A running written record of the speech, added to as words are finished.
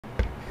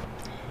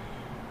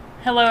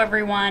Hello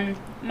everyone,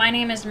 my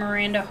name is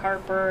Miranda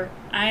Harper.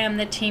 I am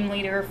the team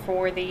leader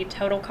for the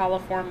Total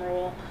Coliform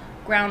Rule,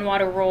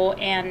 Groundwater Rule,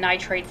 and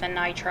Nitrates and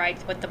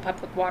Nitrites with the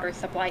Public Water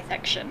Supply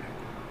section.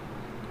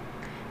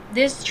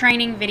 This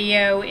training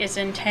video is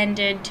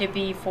intended to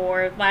be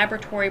for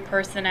laboratory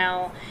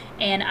personnel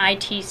and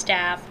IT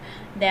staff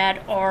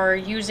that are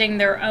using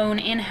their own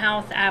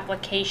in-house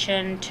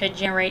application to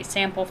generate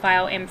sample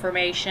file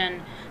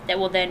information that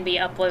will then be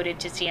uploaded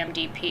to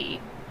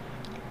CMDP.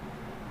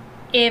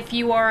 If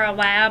you are a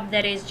lab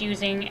that is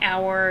using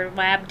our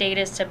lab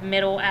data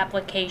submittal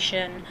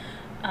application,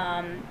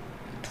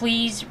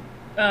 please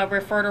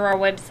refer to our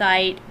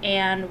website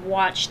and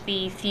watch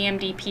the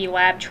CMDP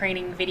lab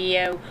training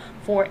video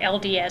for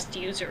LDS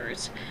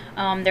users.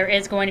 There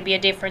is going to be a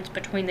difference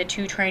between the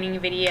two training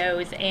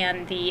videos,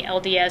 and the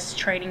LDS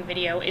training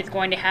video is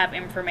going to have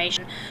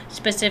information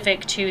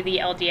specific to the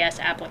LDS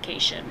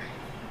application.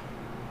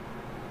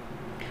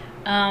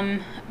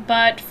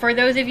 But for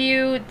those of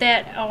you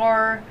that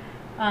are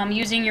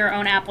using your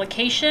own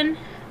application,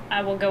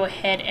 I will go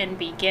ahead and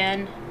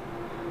begin.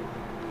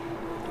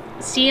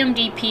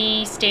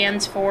 CMDP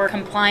stands for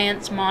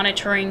Compliance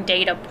Monitoring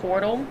Data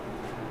Portal.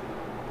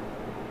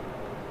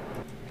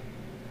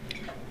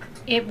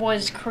 It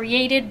was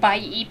created by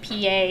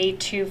EPA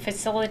to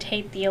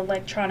facilitate the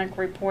electronic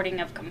reporting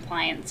of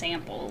compliance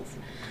samples.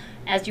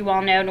 As you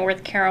all know,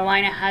 North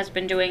Carolina has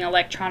been doing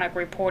electronic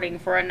reporting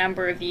for a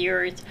number of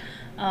years,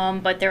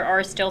 but there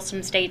are still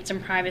some states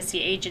and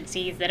privacy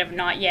agencies that have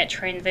not yet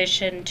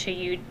transitioned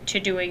to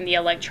doing the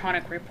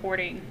electronic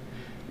reporting.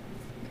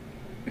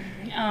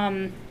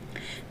 The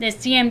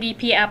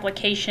CMDP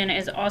application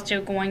is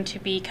also going to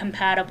be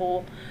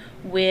compatible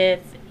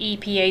with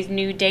EPA's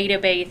new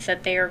database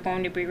that they are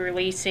going to be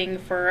releasing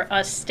for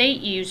us state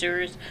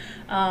users.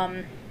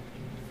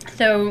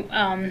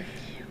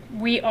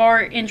 We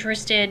are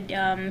interested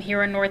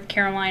here in North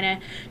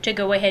Carolina to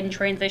go ahead and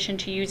transition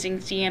to using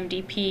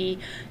CMDP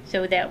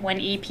so that when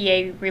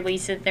EPA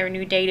releases their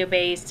new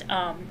database,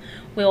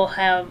 we'll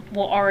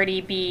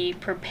already be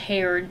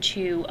prepared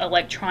to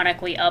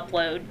electronically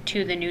upload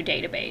to the new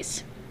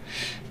database.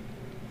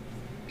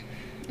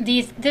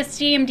 This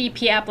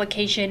CMDP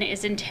application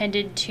is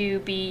intended to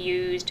be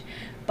used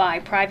by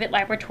private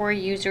laboratory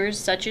users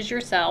such as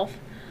yourself,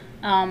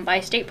 by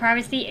state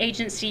privacy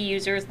agency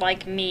users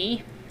like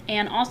me,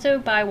 and also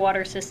by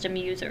water system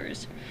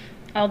users.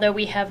 Although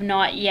we have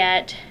not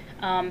yet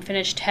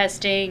finished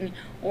testing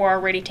or are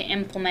ready to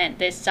implement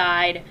this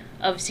side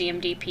of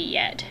CMDP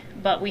yet,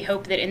 but we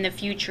hope that in the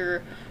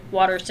future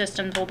water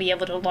systems will be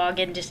able to log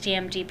into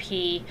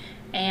CMDP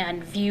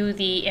and view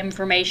the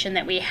information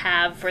that we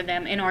have for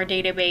them in our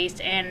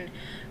database and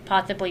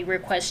possibly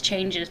request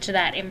changes to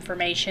that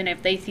information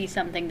if they see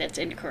something that's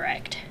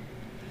incorrect.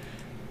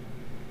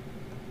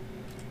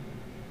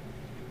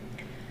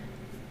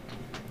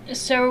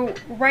 So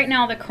right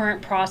now the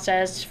current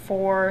process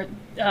for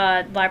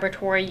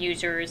laboratory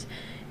users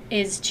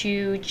is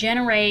to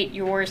generate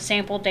your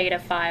sample data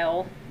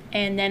file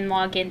and then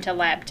log into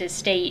Lab to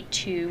State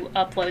to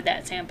upload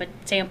that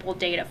sample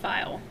data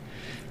file.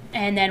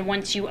 And then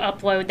once you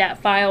upload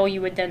that file,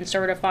 you would then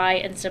certify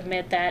and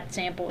submit that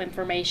sample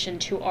information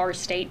to our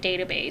state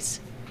database.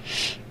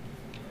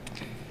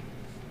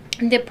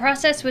 The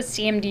process with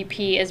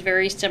CMDP is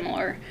very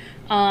similar.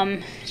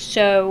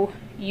 So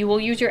you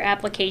will use your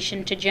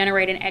application to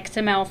generate an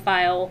XML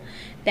file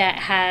that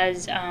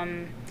has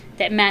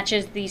that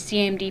matches the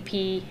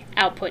CMDP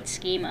output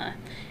schema,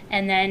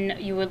 and then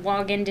you would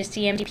log into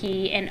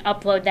CMDP and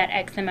upload that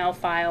XML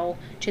file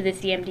to the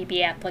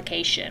CMDP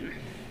application.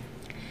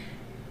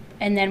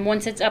 And then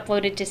once it's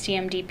uploaded to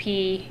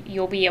CMDP,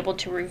 you'll be able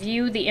to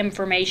review the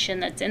information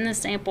that's in the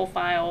sample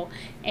file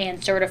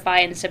and certify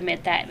and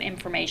submit that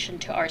information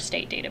to our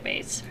state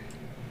database.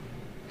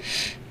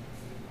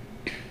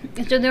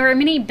 So there are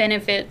many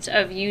benefits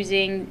of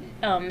using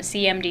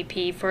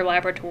CMDP for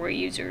laboratory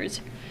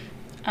users.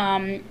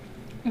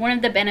 One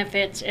of the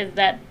benefits is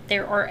that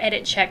there are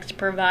edit checks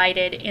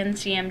provided in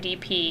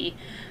CMDP,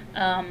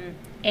 and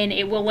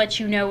it will let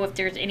you know if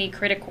there's any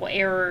critical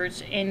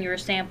errors in your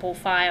sample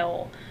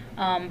file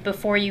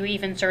before you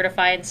even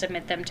certify and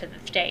submit them to the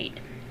state.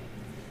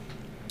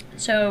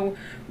 So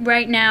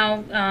right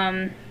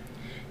now,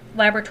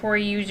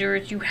 laboratory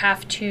users, you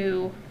have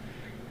to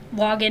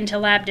log into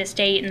Lab to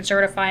State and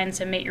certify and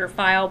submit your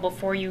file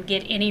before you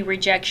get any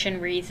rejection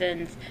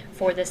reasons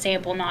for the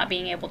sample not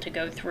being able to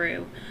go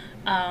through.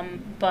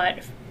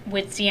 But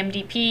with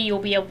CMDP, you'll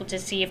be able to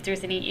see if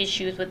there's any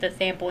issues with the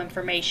sample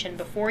information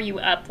before you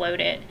upload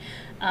it.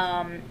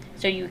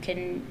 So you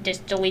can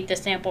just delete the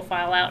sample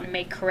file out and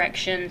make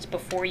corrections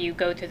before you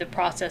go through the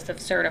process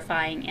of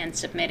certifying and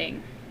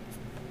submitting.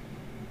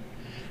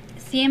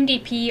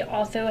 CMDP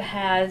also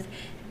has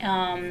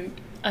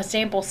a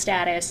sample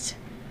status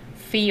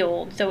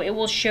field, so it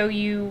will show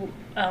you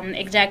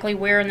exactly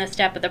where in the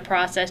step of the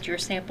process your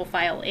sample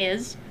file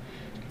is.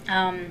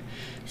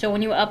 So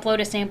when you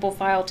upload a sample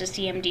file to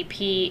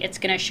CMDP, it's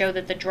going to show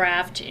that the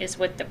draft is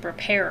with the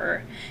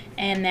preparer,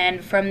 and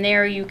then from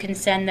there you can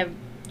send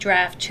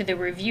draft to the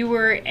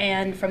reviewer,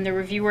 and from the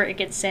reviewer it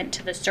gets sent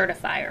to the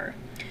certifier.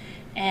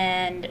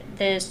 And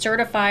the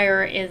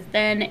certifier is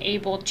then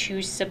able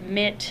to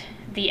submit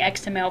the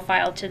XML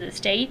file to the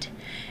state,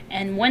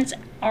 and once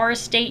our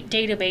state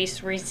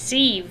database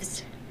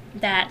receives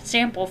that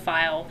sample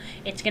file,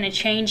 it's going to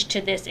change to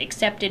this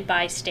accepted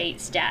by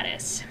state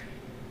status.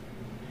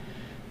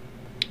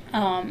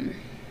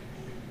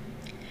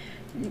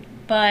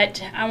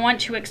 But I want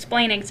to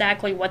explain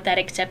exactly what that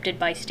accepted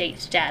by state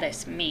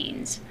status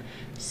means.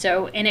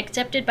 So an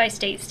accepted by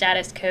state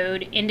status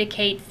code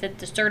indicates that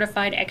the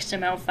certified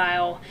XML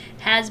file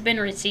has been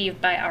received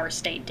by our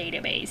state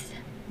database.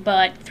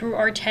 But through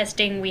our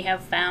testing, we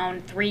have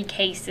found 3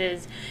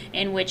 cases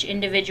in which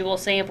individual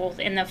samples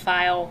in the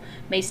file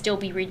may still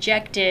be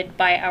rejected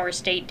by our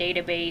state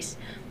database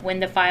when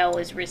the file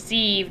is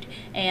received,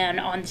 and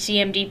on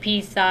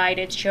CMDP side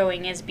it's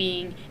showing as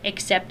being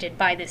accepted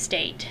by the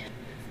state.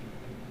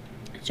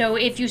 So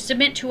if you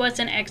submit to us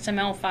an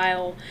XML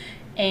file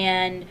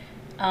and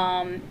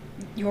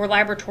your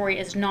laboratory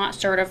is not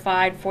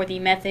certified for the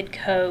method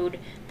code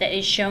that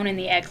is shown in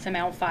the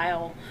XML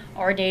file,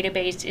 our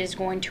database is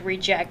going to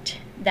reject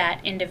that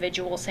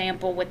individual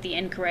sample with the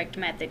incorrect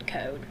method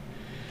code.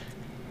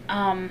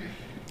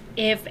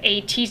 If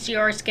a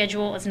TCR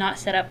schedule is not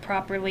set up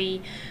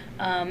properly,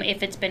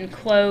 if it's been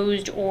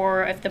closed,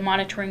 or if the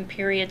monitoring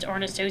periods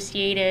aren't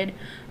associated,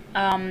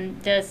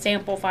 the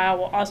sample file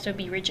will also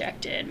be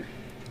rejected.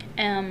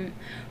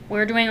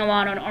 We're doing a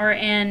lot on our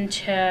end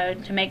to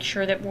make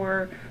sure that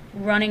we're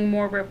running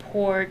more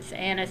reports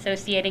and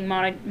associating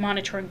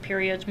monitoring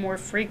periods more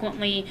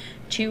frequently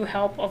to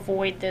help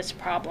avoid this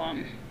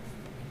problem.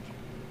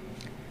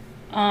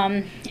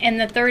 And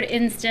the third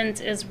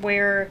instance is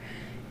where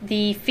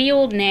the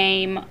field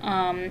name,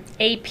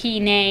 AP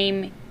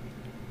name,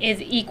 is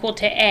equal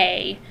to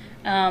A,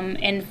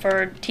 and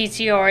for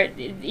TCR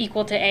it's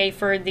equal to A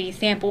for the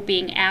sample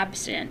being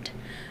absent.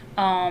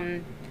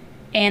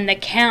 And the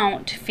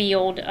count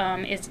field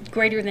is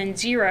greater than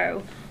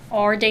 0,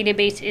 our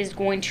database is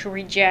going to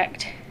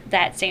reject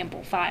that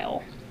sample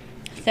file.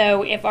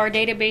 So if our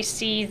database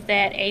sees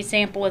that a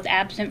sample is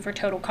absent for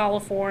total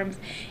coliforms,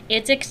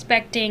 it's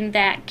expecting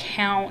that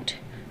count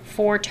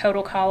for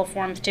total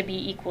coliforms to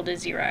be equal to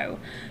 0.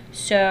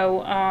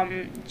 So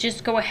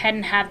just go ahead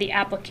and have the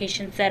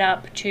application set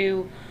up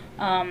to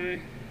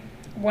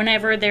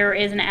whenever there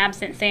is an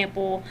absent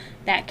sample,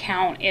 that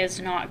count is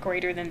not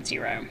greater than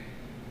 0.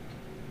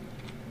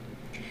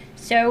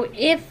 So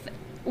if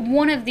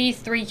one of these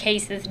 3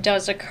 cases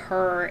does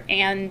occur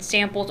and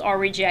samples are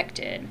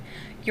rejected,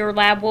 your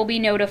lab will be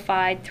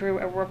notified through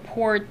a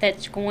report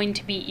that's going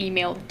to be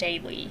emailed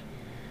daily.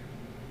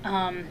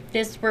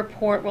 This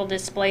report will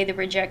display the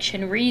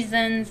rejection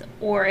reasons,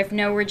 or if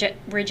no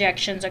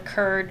rejections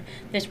occurred,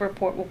 this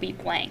report will be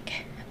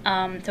blank.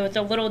 So it's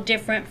a little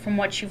different from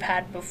what you've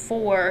had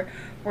before,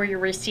 where you're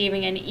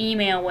receiving an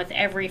email with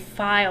every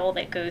file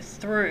that goes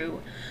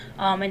through.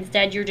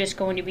 Instead, you're just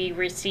going to be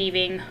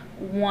receiving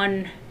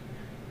one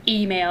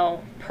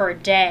email per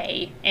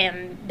day,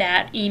 and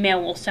that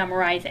email will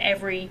summarize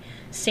every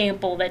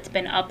sample that's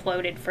been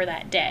uploaded for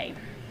that day.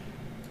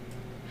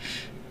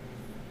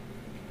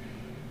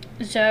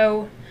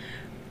 So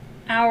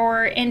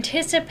our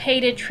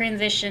anticipated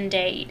transition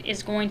date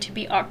is going to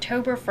be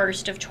October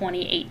 1st of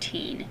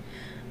 2018.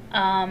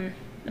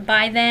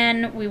 By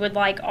then, we would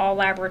like all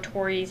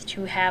laboratories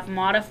to have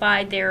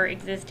modified their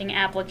existing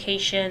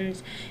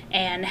applications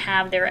and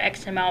have their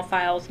XML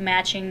files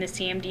matching the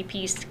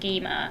CMDP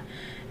schema.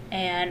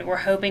 And we're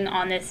hoping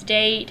on this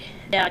date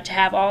to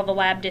have all the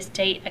lab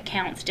state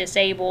accounts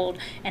disabled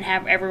and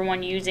have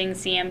everyone using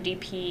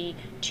CMDP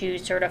to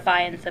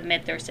certify and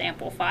submit their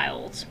sample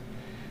files.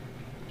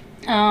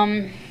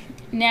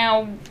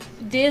 Now,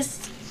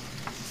 this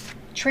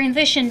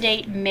transition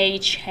date may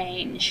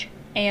change.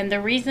 And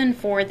the reason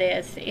for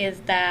this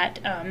is that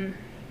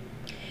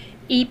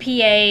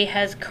EPA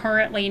has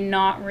currently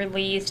not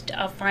released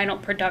a final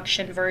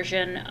production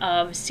version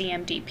of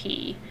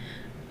CMDP.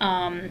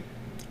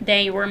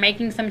 They were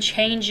making some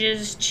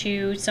changes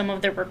to some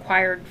of the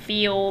required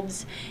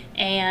fields,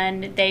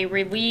 and they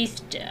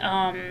released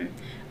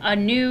a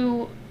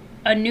new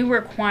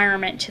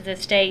requirement to the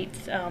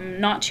states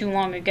not too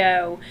long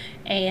ago,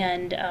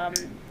 and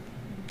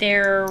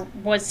there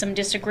was some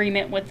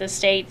disagreement with the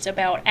states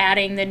about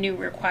adding the new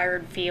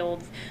required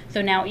fields.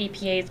 So now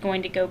EPA is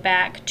going to go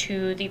back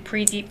to the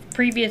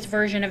previous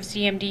version of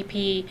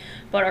CMDP,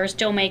 but are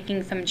still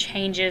making some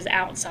changes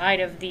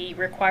outside of the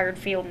required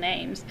field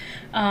names.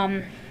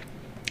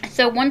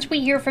 So once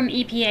we hear from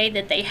EPA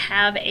that they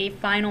have a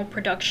final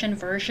production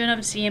version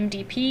of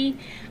CMDP,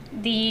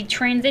 the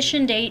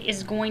transition date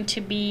is going to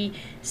be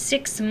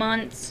 6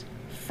 months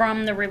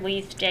from the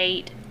release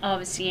date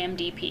of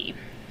CMDP.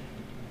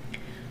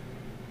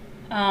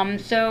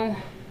 So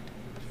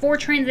for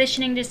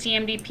transitioning to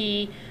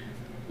CMDP,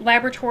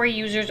 laboratory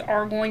users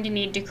are going to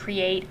need to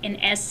create an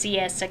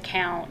SCS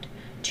account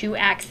to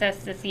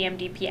access the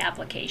CMDP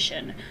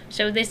application.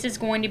 So this is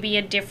going to be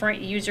a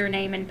different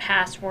username and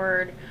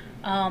password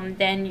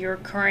than your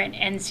current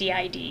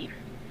NCID.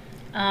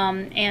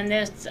 And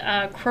this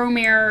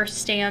CROMER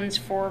stands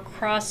for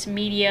Cross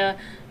Media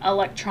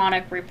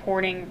Electronic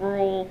Reporting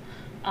Rule,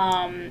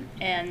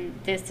 and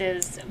this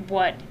is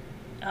what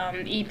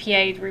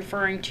EPA is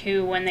referring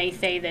to when they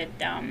say that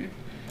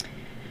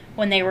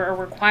when they were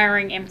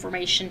requiring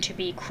information to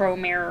be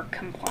CROMER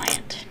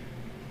compliant.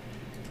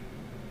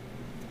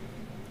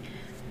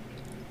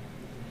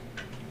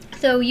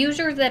 So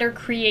users that are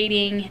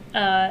creating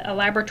a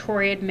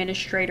laboratory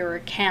administrator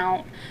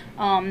account,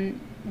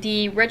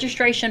 the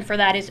registration for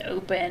that is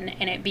open,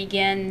 and it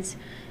begins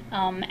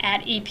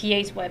at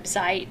EPA's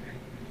website.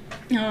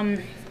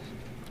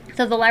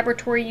 So the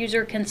laboratory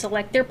user can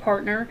select their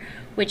partner,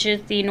 which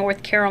is the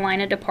North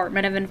Carolina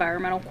Department of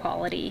Environmental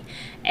Quality,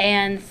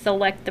 and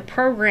select the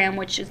program,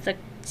 which is the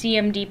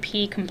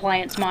CMDP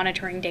Compliance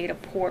Monitoring Data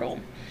Portal.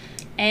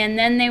 And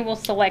then they will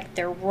select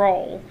their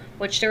role,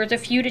 which there's a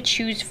few to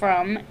choose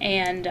from,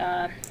 and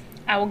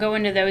I will go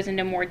into those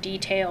into more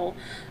detail.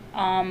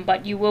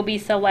 But you will be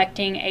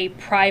selecting a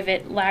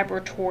private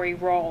laboratory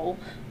role,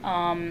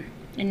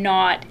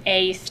 not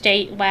a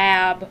state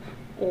lab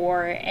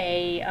or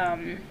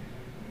a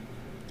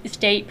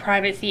state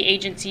privacy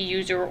agency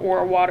user or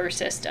a water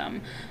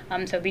system.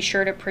 So be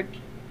sure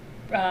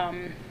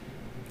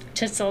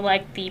to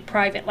select the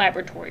private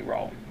laboratory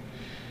role.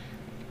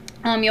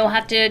 You'll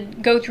have to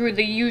go through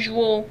the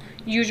usual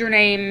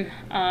username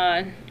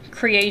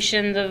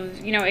creations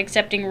of,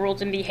 accepting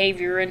rules and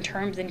behavior and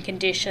terms and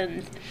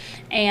conditions.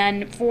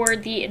 And for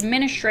the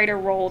administrator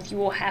roles, you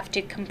will have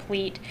to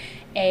complete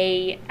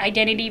a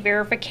identity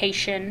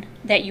verification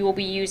that you will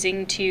be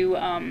using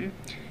to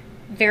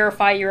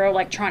verify your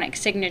electronic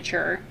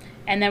signature.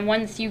 And then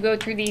once you go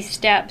through these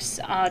steps,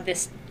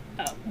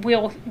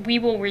 we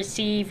will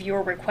receive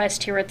your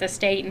request here at the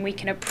state, and we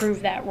can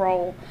approve that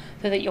role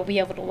so that you'll be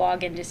able to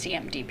log into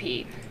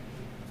CMDP.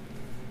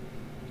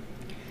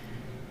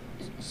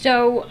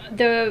 So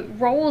the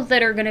roles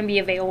that are going to be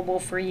available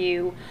for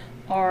you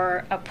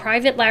are a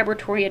private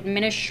laboratory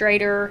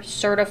administrator,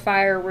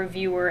 certifier,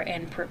 reviewer,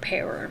 and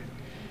preparer.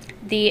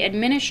 The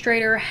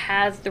administrator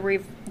has the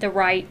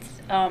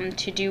rights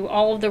to do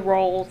all of the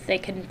roles. They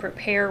can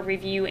prepare,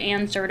 review,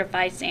 and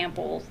certify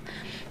samples.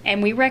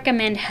 And we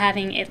recommend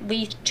having at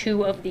least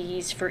 2 of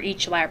these for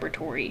each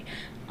laboratory.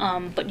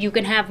 But you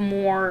can have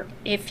more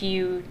if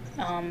you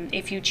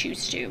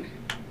choose to.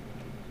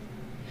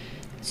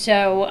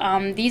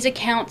 So these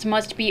accounts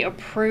must be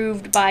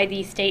approved by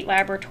the state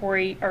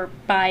laboratory,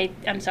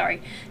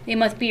 they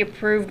must be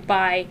approved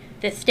by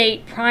the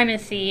state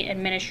privacy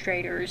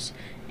administrators,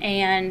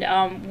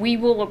 and we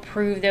will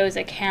approve those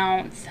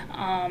accounts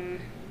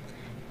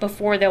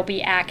before they'll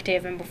be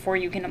active and before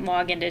you can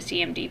log into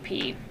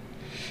CMDP.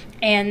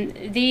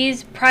 And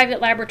these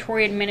private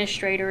laboratory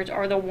administrators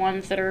are the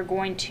ones that are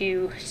going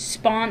to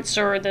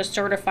sponsor the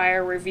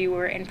certifier,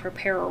 reviewer, and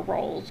preparer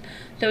roles.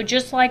 So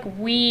just like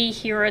we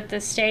here at the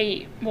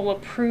state will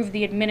approve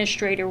the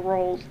administrator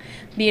roles,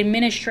 the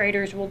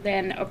administrators will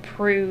then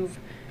approve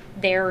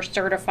their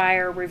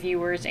certifier,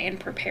 reviewers, and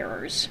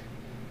preparers.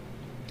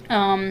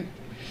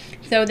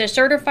 So the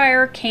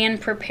certifier can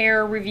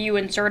prepare, review,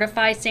 and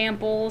certify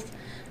samples.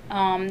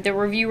 The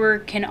reviewer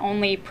can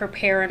only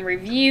prepare and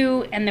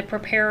review, and the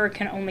preparer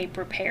can only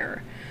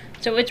prepare.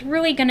 So it's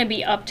really going to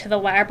be up to the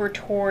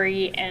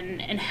laboratory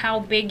and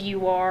how big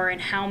you are and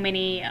how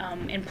many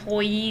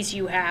employees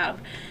you have,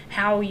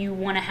 how you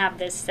want to have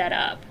this set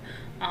up.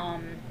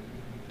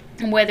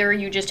 Whether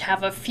you just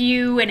have a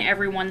few and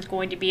everyone's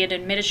going to be an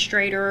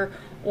administrator,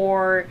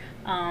 or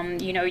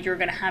you're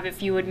going to have a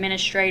few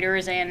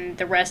administrators and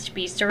the rest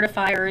be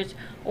certifiers,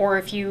 or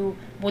if you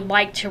would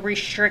like to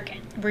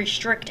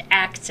restrict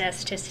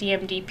access to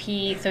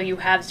CMDP, so you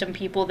have some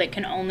people that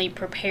can only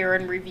prepare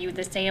and review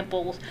the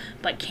samples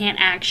but can't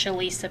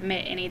actually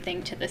submit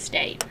anything to the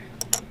state.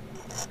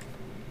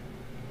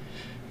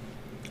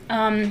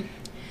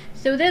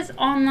 So this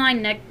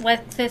online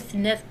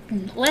LexisNexis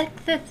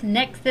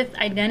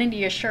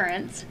Identity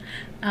Assurance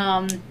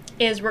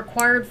is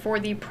required for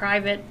the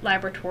private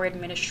laboratory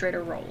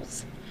administrator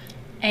roles.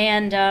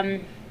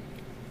 And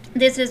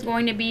this is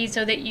going to be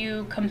so that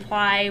you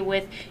comply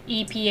with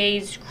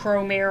EPA's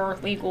CROMER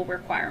legal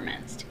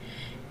requirements.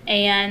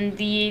 And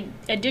the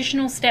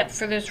additional steps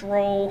for this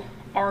role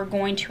are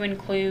going to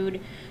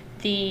include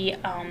the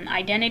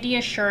identity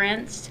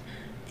assurance,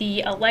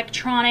 the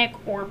electronic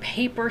or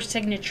paper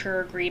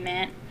signature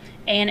agreement,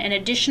 and an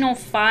additional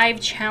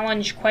 5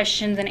 challenge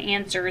questions and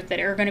answers that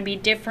are going to be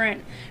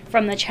different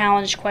from the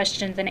challenge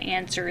questions and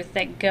answers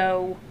that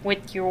go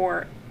with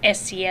your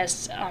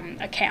SCS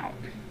account.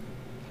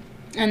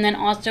 And then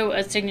also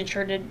a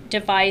signature to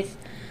device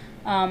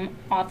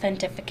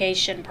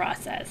authentication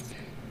process.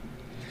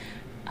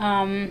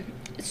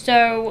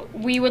 So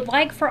we would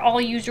like for all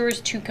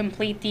users to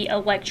complete the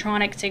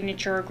electronic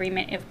signature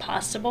agreement if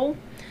possible.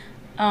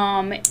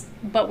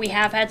 But we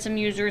have had some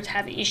users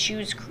have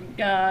issues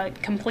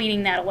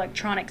completing that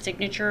electronic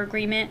signature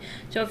agreement.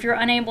 So if you're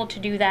unable to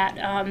do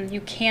that,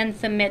 you can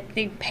submit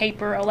the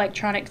paper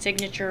electronic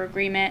signature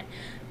agreement,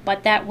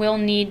 but that will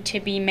need to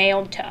be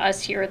mailed to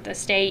us here at the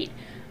state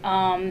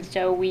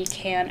so we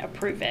can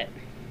approve it.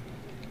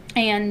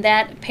 And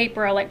that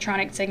paper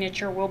electronic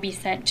signature will be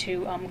sent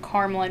to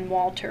Carmelyn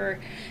Walter,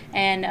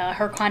 and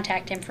her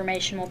contact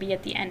information will be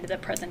at the end of the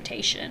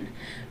presentation.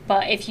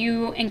 But if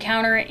you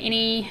encounter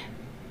any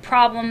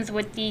problems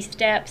with these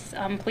steps,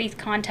 please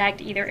contact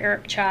either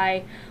Eric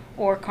Chai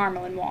or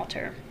Carmelyn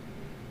Walter.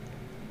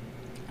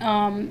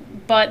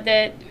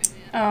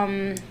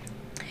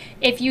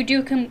 If you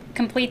do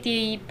complete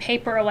the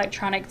paper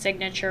electronic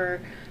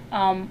signature,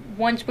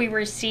 once we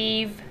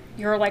receive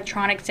your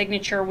electronic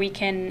signature, we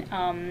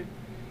can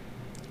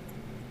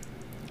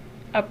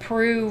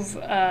approve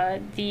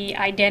the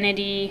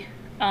identity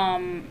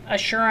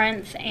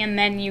assurance, and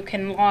then you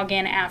can log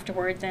in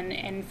afterwards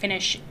and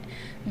finish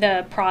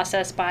the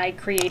process by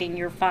creating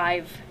your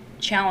 5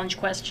 challenge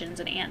questions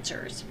and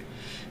answers.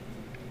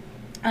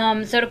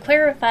 So to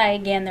clarify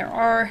again, there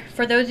are,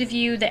 for those of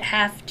you that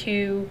have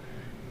to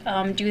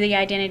do the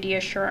identity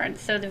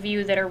assurance, so the of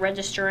you that are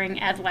registering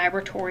as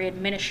laboratory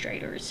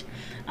administrators,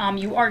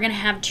 you are going to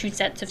have 2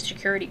 sets of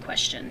security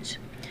questions.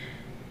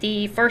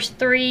 The first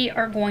 3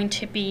 are going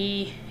to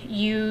be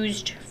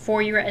used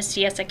for your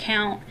SCS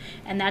account,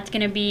 and that's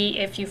going to be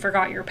if you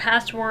forgot your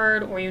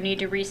password or you need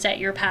to reset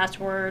your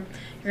password.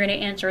 You're going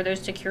to answer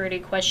those security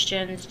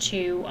questions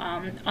to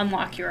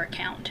unlock your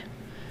account.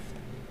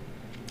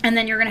 And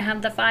then you're going to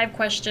have the 5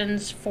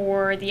 questions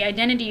for the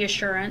identity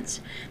assurance,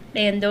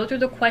 and those are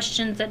the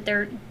questions that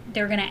they're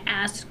going to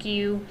ask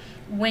you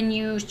when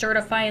you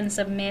certify and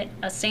submit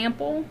a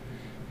sample,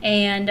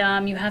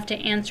 and you have to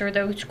answer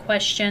those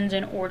questions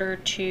in order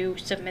to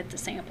submit the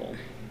sample.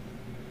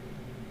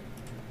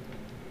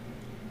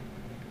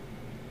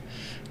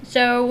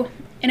 So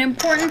an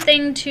important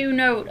thing to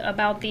note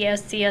about the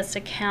SCS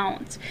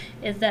accounts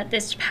is that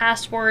this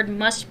password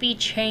must be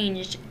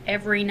changed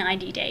every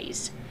 90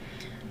 days.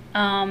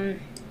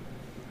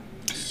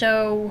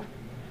 So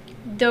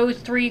those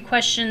 3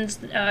 questions,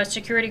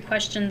 security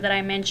questions that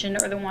I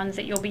mentioned, are the ones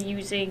that you'll be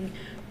using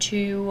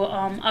to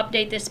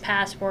update this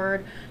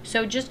password.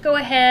 So just go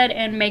ahead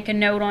and make a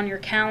note on your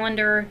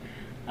calendar,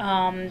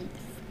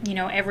 you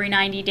know, every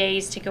 90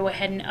 days to go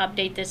ahead and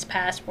update this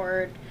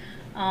password.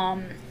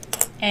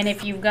 And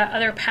if you've got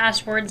other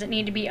passwords that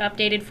need to be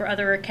updated for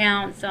other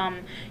accounts,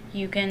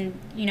 you can,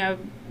 you know,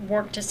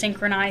 work to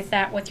synchronize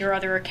that with your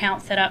other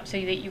account setup so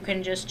that you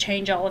can just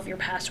change all of your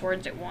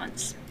passwords at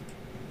once.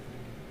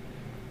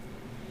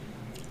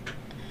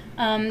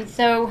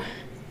 So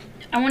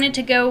I wanted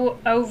to go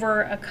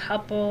over a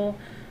couple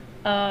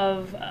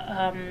of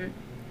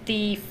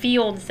the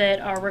fields that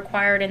are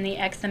required in the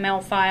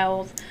XML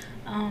files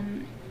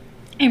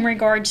in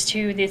regards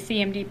to the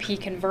CMDP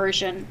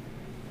conversion.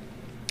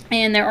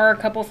 And there are a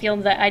couple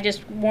fields that I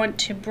just want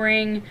to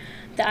bring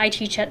the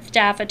IT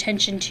staff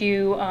attention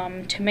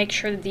to make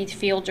sure that these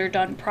fields are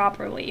done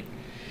properly.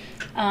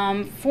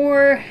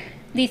 For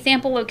the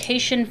sample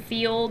location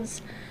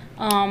fields,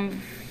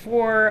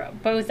 for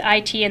both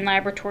IT and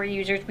laboratory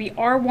users, we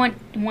are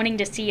wanting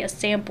to see a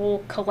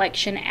sample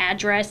collection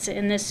address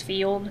in this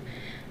field.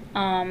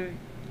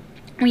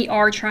 We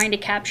are trying to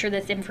capture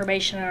this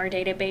information in our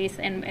database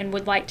and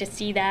would like to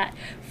see that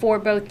for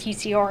both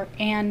TCR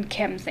and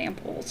chem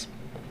samples.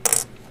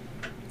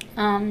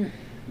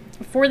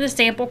 For the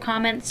sample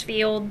comments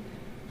field,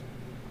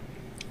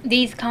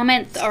 these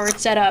comments are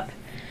set up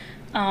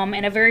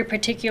in a very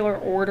particular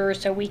order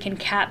so we can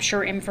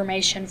capture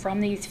information from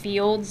these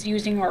fields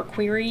using our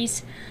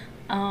queries.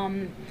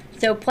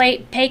 So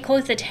pay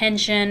close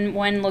attention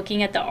when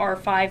looking at the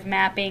R5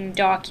 mapping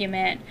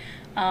document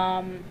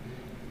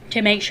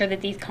to make sure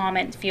that these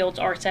comments fields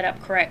are set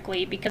up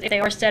correctly, because if they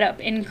are set up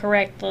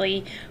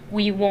incorrectly,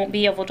 we won't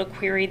be able to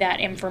query that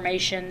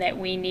information that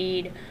we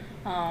need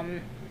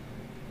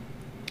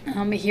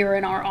here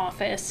in our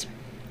office.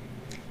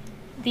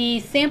 The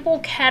sample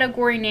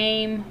category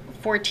name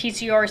for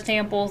TCR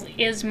samples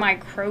is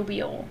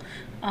microbial.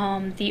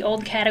 The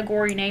old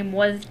category name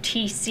was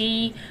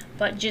TC,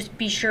 but just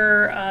be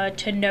sure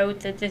to note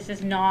that this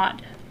is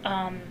not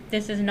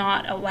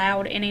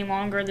allowed any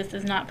longer. This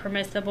is not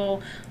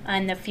permissible,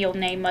 and the field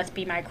name must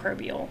be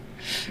microbial.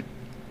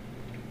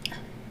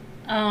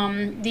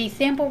 The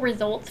sample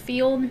results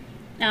field,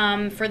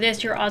 for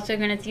this you're also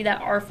going to see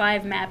that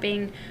R5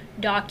 mapping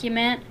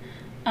document,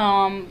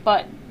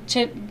 but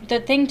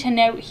the thing to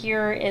note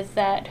here is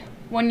that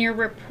when you're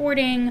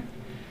reporting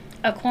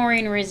a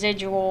chlorine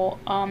residual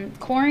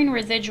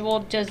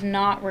does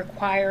not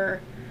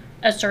require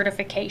a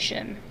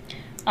certification.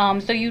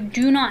 So you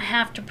do not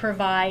have to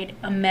provide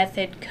a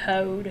method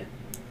code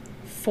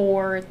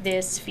for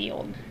this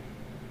field.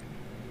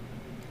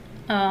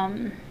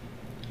 And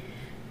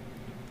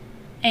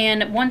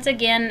once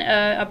again,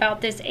 about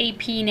this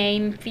AP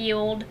name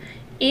field,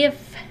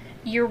 if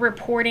you're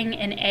reporting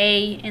an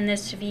A in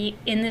this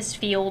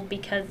field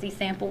because the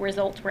sample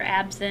results were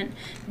absent,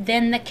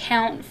 then the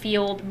count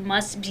field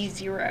must be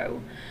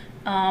 0.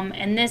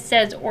 And this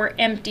says or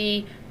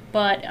empty,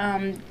 but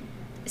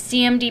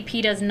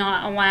CMDP does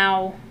not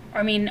allow,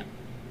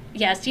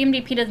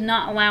 CMDP does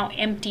not allow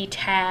empty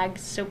tags,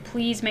 so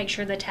please make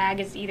sure the tag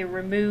is either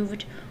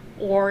removed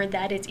or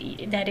that it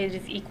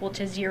is equal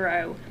to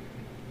 0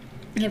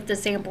 if the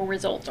sample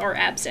results are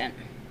absent.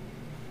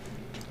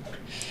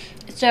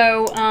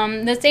 So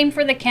the same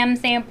for the chem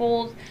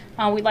samples.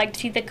 We'd like to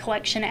see the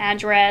collection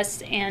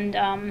address, and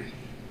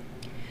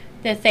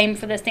the same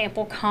for the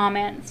sample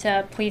comments.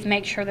 Please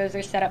make sure those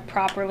are set up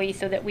properly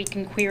so that we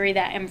can query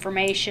that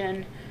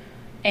information.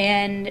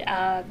 And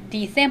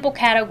the sample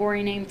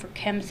category name for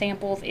chem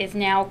samples is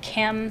now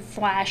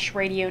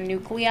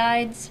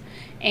chem/radionuclides,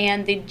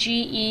 and the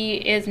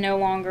GE is no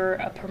longer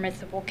a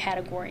permissible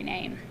category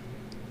name.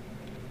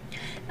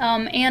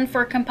 And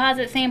for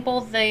composite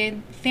samples, the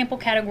sample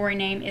category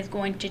name is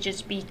going to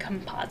just be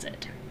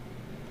composite.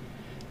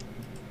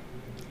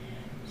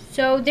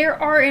 So there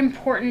are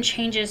important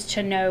changes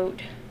to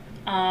note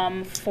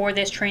for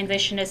this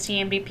transition to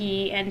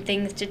CMDP, and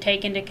things to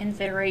take into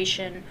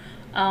consideration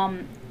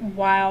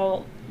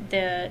while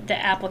the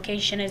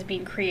application is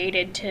being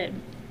created to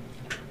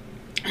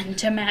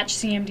match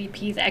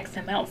CMDP's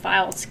XML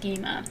file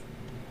schema.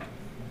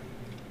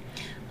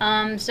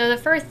 So the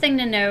first thing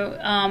to note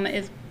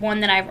is one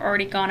that I've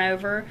already gone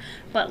over,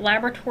 but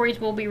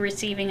laboratories will be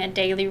receiving a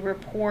daily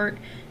report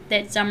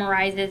that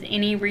summarizes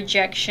any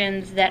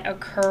rejections that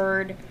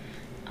occurred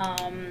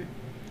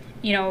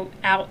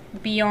out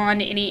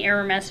beyond any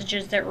error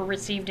messages that were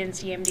received in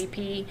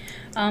CMDP.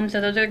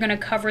 So those are going to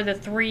cover the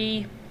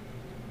 3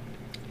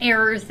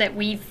 errors that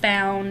we've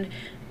found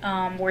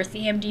where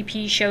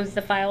CMDP shows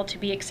the file to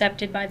be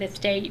accepted by the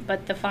state,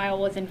 but the file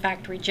was in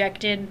fact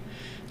rejected.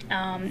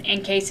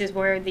 In cases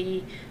where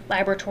the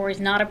laboratory is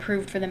not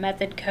approved for the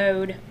method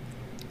code,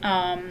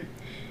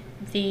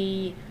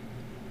 the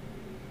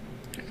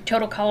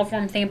total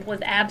coliform sample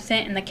is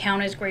absent and the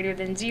count is greater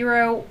than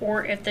 0,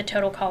 or if the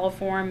total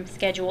coliform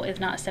schedule is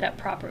not set up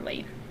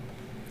properly.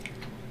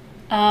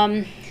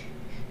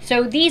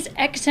 So these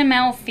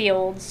XML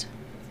fields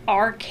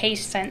are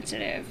case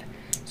sensitive.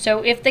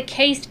 So if the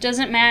case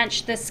doesn't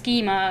match the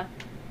schema,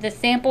 the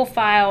sample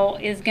file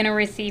is going to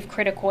receive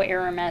critical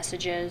error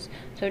messages.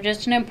 So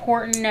just an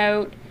important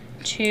note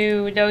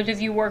to those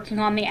of you working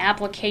on the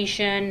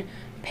application: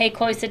 pay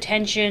close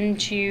attention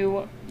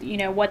to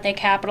what they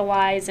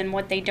capitalize and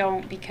what they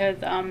don't, because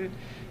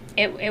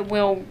it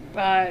will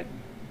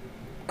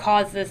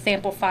cause the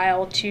sample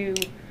file to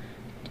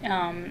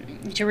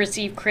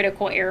receive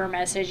critical error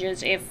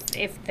messages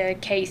if the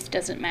case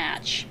doesn't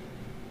match.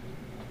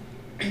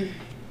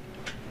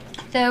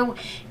 So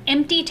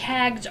empty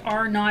tags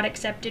are not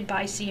accepted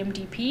by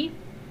CMDP,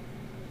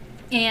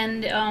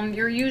 and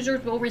your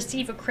users will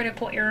receive a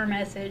critical error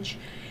message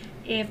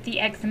if the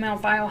XML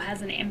file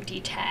has an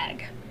empty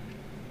tag.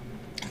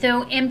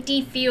 So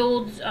empty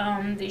fields,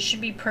 they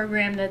should be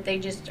programmed that they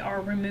just are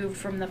removed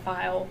from the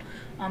file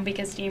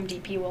because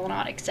CMDP will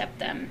not accept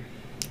them.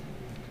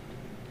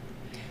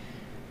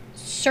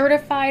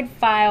 Certified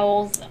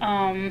files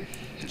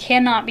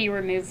cannot be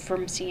removed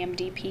from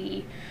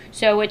CMDP.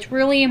 So it's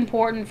really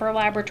important for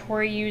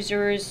laboratory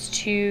users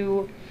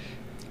to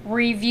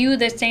review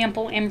the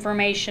sample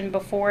information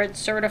before it's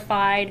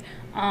certified,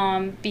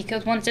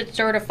 because once it's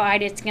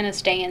certified, it's going to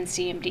stay in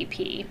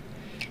CMDP.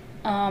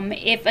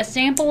 If a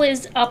sample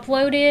is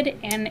uploaded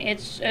and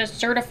it's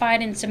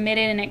certified and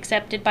submitted and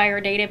accepted by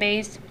our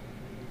database,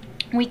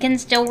 we can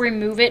still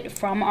remove it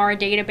from our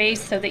database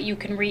so that you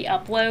can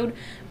re-upload,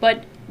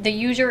 but the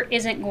user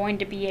isn't going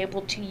to be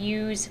able to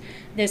use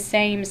the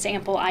same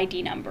sample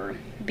ID number,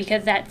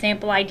 because that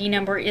sample ID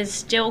number is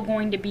still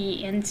going to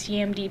be in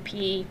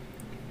CMDP,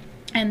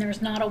 and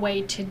there's not a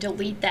way to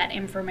delete that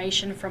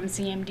information from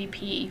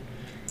CMDP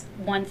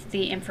once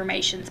the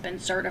information's been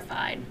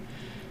certified.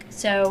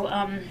 So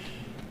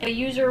if a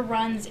user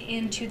runs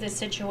into the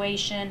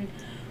situation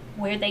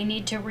where they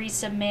need to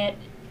resubmit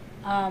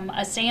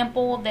a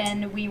sample,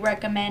 then we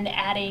recommend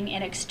adding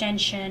an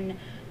extension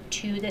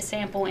to the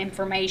sample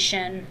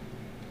information,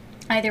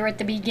 either at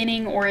the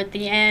beginning or at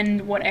the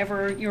end,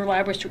 whatever your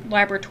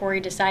laboratory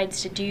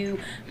decides to do,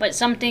 but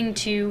something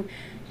to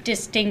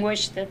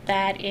distinguish that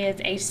that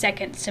is a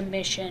second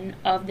submission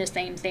of the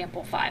same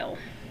sample file.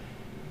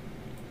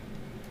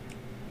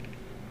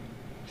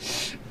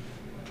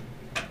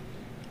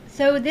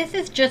 So this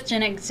is just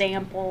an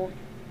example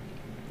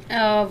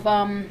of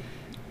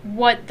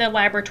what the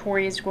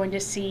laboratory is going to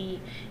see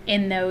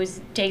in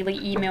those daily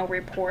email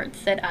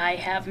reports that I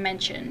have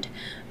mentioned.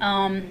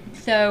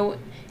 So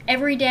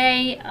every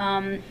day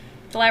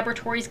the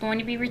laboratory is going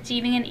to be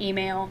receiving an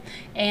email,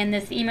 and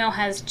this email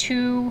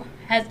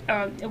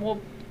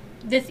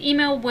this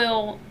email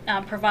will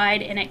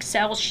provide an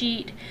Excel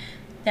sheet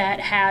that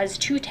has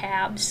 2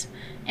 tabs,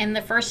 and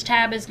the first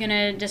tab is going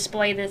to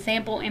display the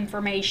sample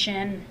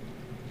information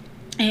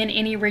and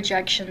any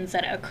rejections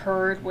that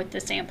occurred with the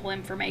sample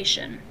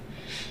information.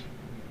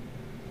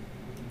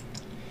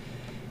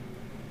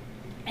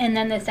 And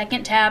then the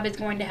second tab is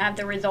going to have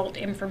the result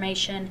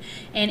information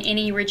and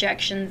any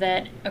rejections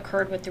that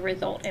occurred with the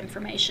result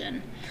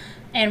information.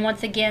 And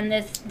once again,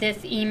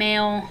 this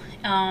email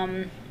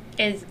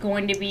is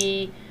going to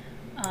be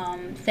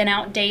sent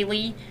out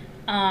daily.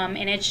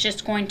 and it's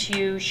just going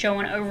to show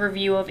an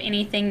overview of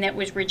anything that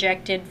was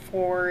rejected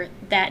for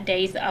that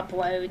day's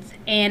uploads.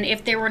 And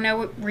if there were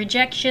no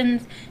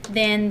rejections,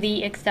 then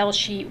the Excel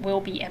sheet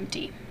will be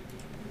empty.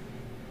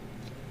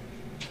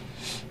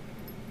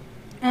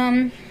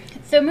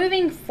 So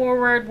moving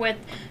forward with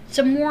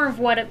some more of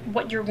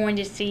what you're going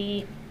to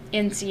see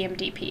in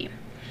CMDP.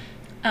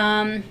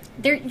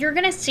 You're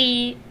going to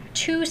see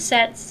two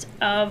sets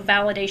of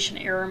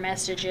validation error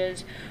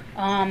messages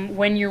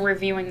when you're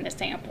reviewing the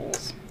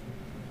samples.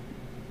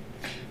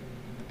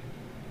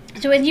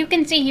 So as you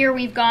can see here,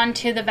 we've gone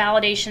to the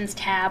Validations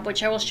tab,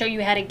 which I will show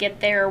you how to get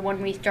there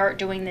when we start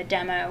doing the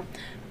demo.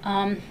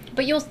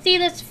 But you'll see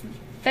this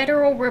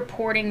Federal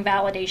Reporting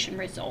Validation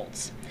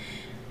Results.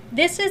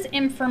 This is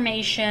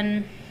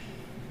information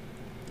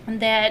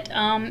that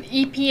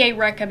EPA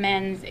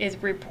recommends is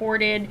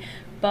reported,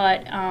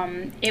 but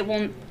it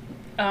won't.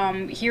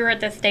 Here at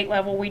the state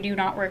level, we do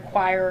not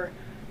require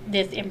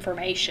this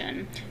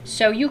information.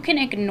 So you can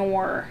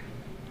ignore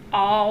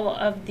all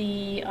of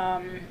the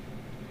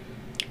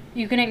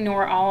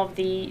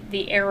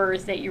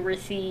errors that you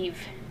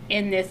receive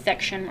in this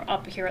section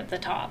up here at the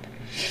top.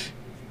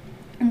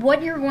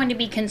 What you're going to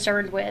be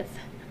concerned with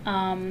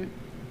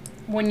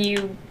when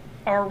you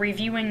are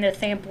reviewing the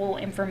sample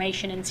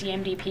information in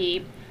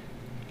CMDP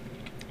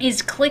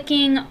is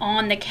clicking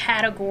on the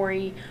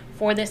category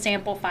for the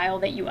sample file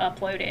that you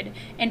uploaded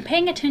and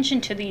paying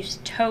attention to these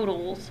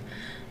totals.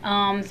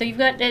 So you've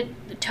got the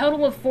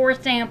total of 4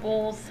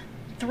 samples,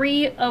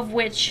 3 of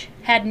which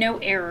had no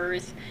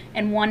errors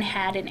and 1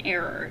 had an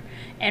error.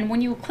 And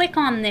when you click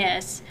on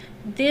this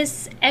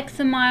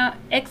XML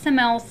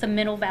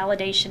submittal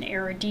validation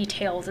error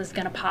details is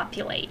going to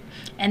populate,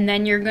 and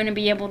then you're going to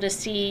be able to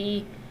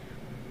see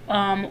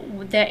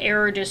the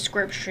error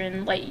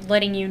description,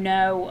 letting you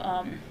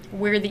know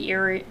where the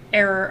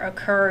error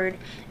occurred,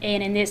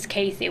 and in this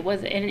case it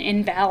was an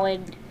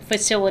invalid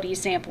facility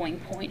sampling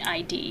point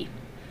ID.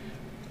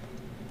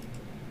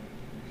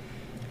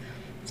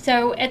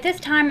 So at this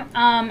time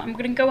I'm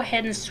going to go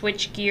ahead and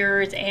switch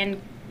gears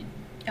and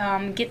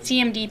get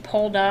CMD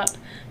pulled up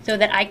so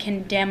that I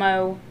can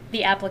demo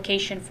the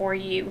application for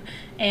you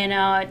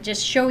and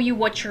just show you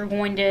what you're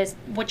going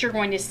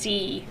to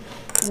see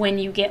when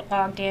you get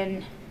logged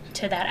in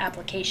to that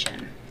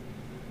application.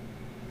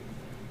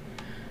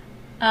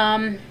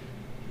 So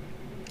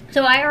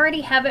I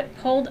already have it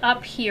pulled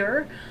up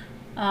here.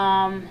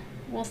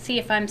 We'll see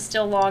if I'm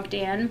still logged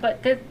in,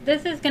 but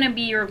this is going to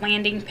be your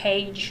landing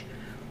page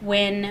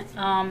when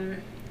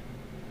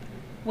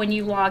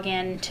you log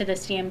in to the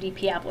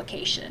CMDP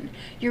application.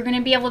 You're going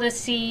to be able to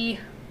see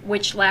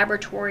which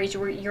laboratories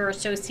you're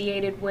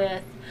associated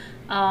with,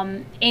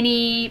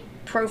 any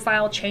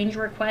profile change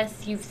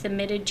requests you've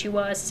submitted to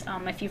us,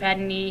 if you've had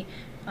any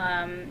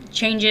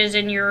changes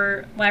in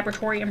your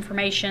laboratory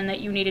information that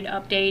you needed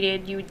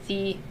updated, you would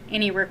see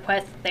any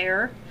requests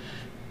there.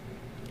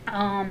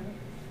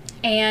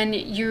 And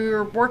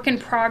your work in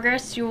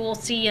progress you will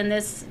see in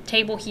this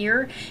table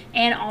here,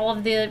 and all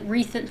of the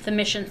recent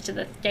submissions to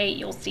the state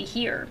you'll see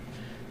here.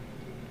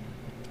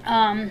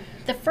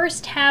 The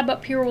first tab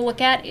up here we'll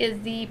look at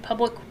is the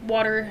public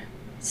water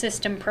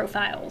system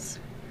profiles.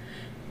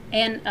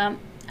 And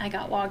I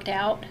got logged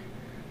out,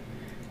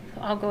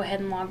 so I'll go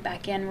ahead and log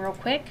back in real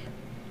quick.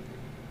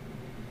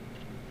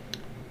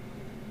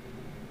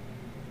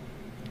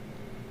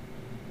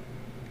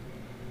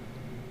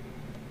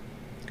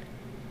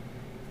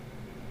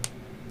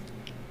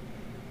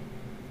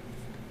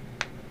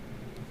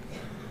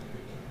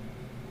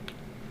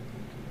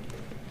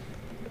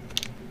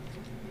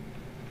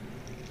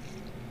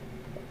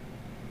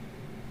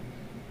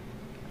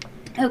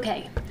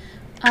 Okay,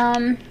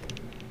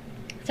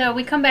 so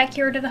we come back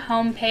here to the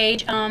home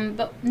page,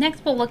 but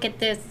next we'll look at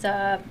this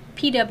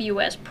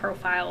PWS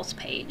profiles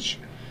page.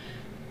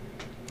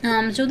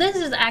 So this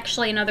is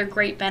actually another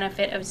great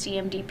benefit of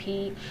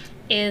CMDP,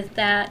 is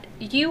that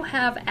you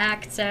have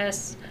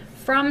access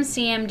from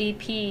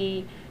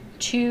CMDP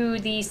to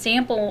the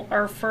sample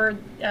or for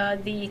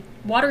the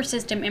water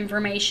system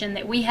information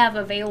that we have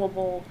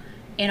available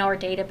in our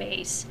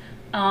database.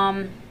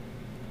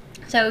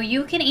 So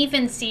you can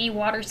even see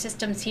water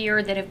systems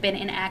here that have been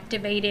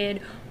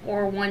inactivated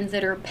or ones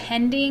that are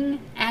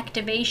pending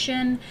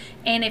activation.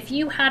 And if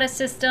you had a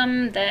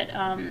system that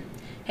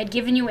had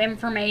given you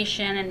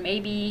information and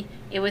maybe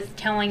it was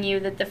telling you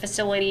that the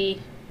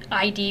facility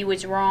ID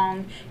was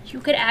wrong, you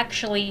could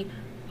actually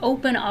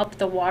open up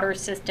the water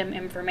system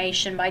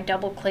information by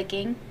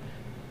double-clicking.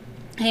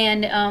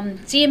 And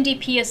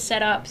CMDP is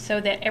set up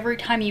so that every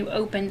time you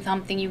open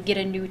something, you get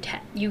a new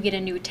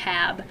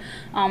tab.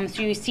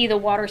 So you see the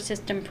water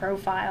system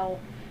profile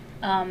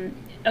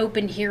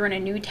opened here in a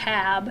new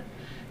tab,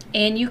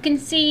 and you can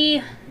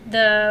see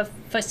the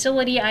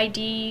facility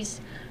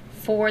IDs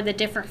for the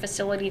different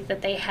facilities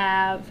that they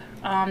have,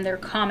 their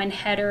common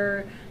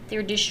header,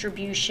 their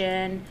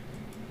distribution,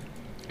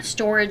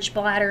 storage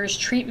bladders,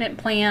 treatment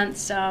plants.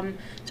 So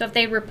if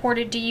they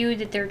reported to you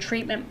that their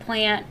treatment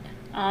plant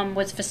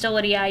was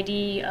facility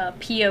ID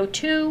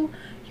PO2,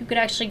 you could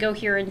actually go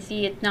here and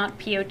see it's not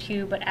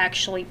PO2 but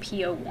actually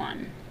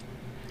PO1.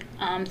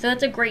 So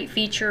that's a great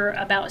feature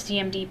about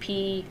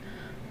CMDP,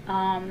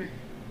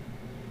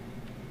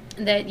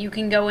 that you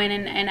can go in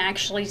and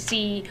actually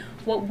see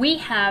what we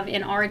have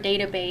in our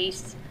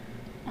database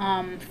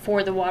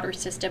for the water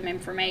system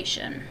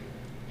information.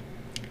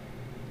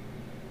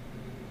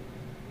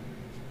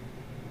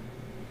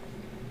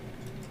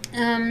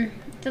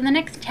 So the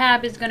next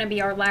tab is going to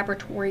be our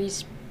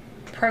laboratories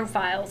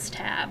profiles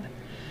tab.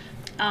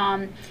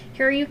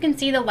 Here you can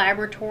see the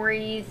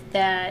laboratories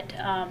that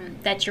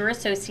that you're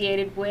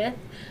associated with,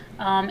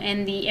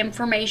 and the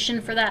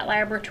information for that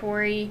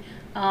laboratory.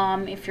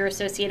 If you're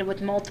associated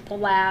with multiple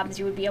labs,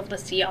 you would be able to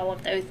see all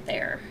of those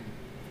there.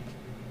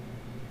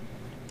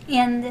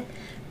 And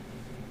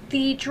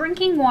the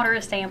drinking water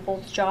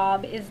samples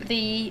job is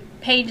the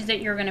page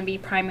that you're going to be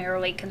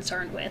primarily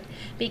concerned with,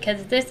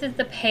 because this is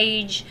the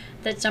page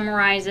that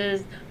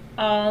summarizes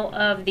all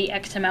of the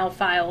XML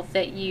files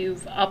that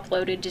you've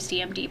uploaded to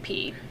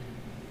CMDP.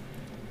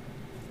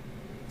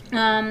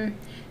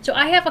 So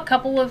I have a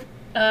couple of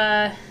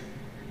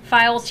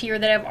files here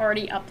that I've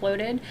already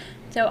uploaded.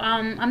 So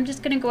I'm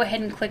just going to go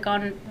ahead and click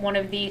on one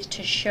of these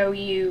to show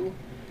you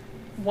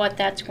what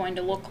that's going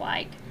to look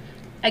like.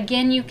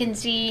 Again, you can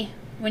see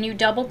when you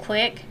double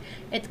click,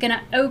 it's going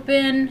to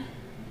open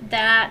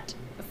that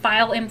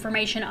file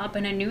information up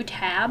in a new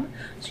tab.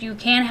 So you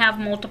can have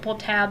multiple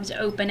tabs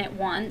open at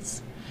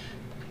once.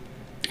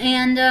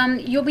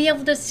 And you'll be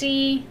able to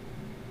see,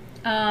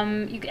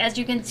 as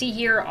you can see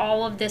here,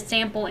 all of the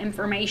sample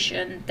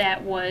information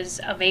that was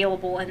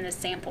available in this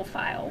sample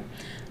file.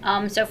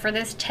 So for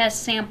this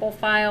test sample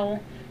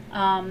file,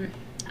 I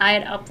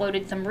had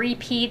uploaded some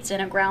repeats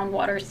and a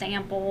groundwater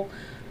sample.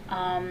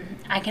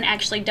 I can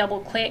actually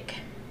double click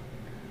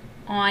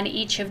on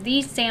each of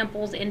these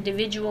samples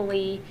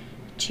individually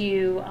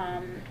to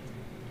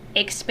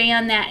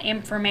expand that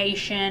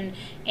information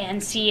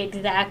and see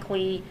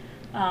exactly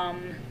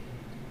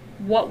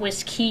what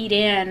was keyed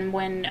in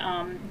when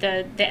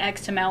the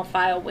XML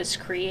file was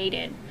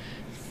created.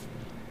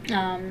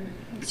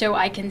 So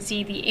I can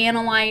see the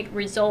analyte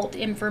result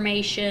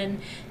information,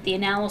 the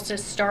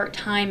analysis start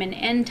time and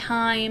end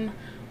time,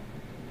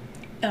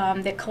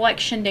 the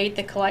collection date,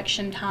 the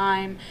collection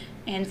time.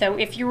 And so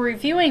if you're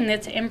reviewing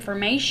this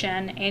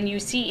information and you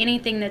see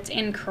anything that's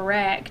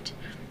incorrect,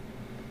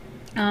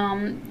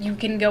 you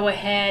can go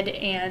ahead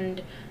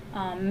and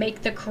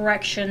make the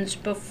corrections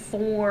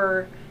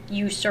before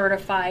you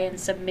certify and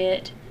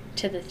submit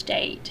to the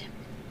state.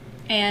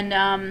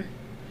 And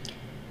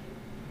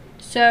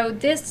so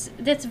this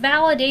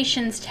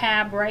validations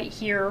tab right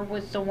here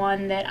was the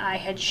one that I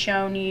had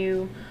shown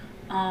you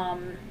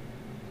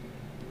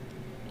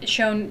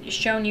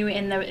shown you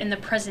in the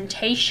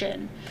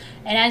presentation.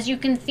 And as you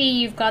can see,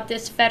 you've got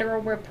this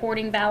federal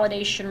reporting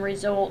validation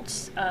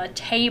results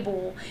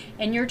table,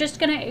 and you're just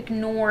going to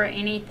ignore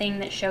anything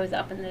that shows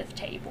up in this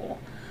table.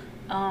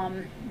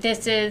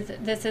 This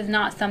is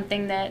not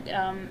something that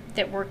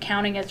that we're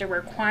counting as a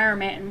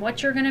requirement, and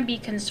what you're going to be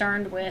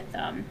concerned with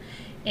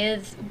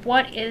is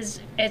what is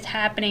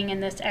happening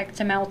in this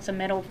XML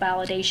submittal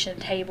validation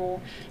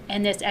table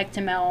and this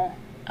XML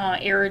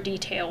error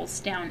details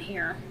down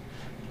here.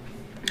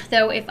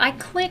 So if I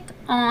click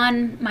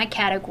on my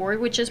category,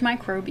 which is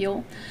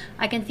microbial,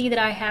 I can see that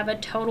I have a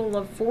total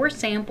of 4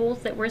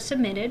 samples that were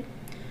submitted.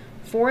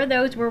 4 of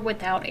those were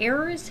without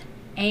errors,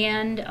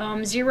 and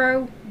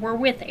 0 were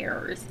with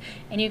errors.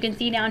 And you can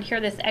see down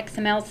here this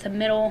XML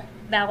submittal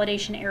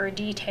validation error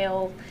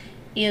detail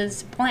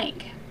is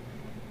blank.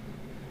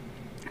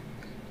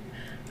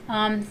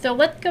 So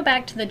let's go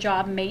back to the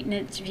job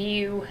maintenance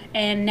view,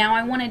 and now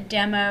I want to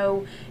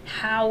demo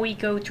how we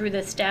go through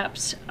the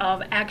steps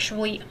of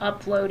actually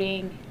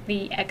uploading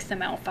the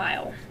XML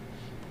file.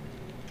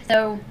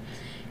 So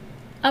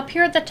up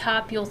here at the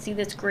top, you'll see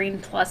this green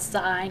plus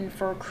sign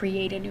for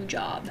create a new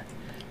job.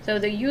 So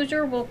the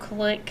user will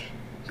click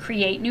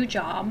create new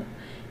job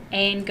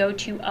and go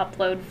to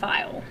upload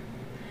file.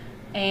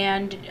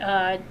 And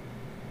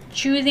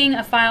choosing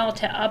a file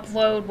to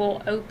upload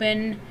will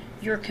open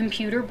your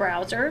computer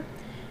browser,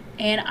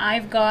 and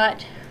I've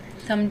got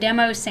some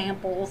demo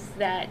samples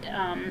that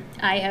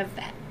I have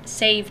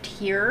saved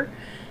here,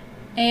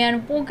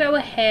 and we'll go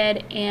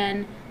ahead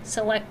and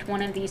select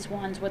one of these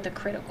ones with a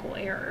critical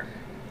error.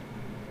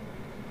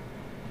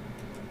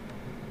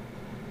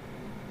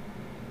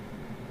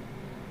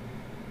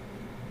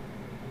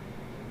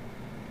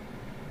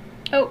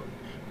 Oh,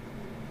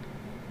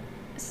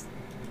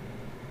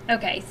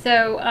 okay,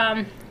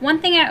 so one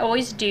thing I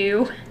always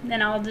do,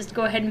 and I'll just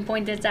go ahead and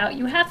point this out,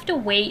 you have to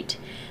wait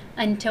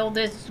until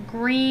this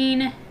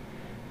green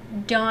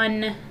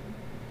done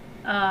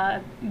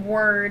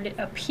word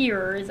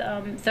appears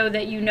so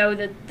that you know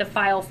that the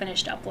file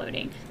finished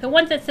uploading. So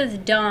once it says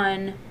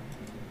done,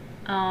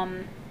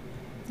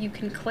 you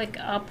can click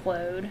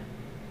upload,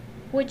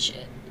 which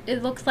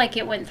it looks like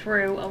it went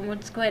through.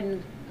 Let's go ahead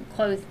and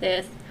close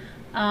this.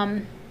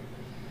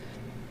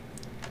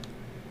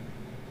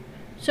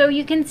 So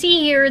you can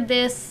see here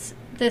this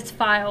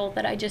file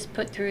that I just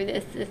put through,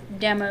 this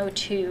demo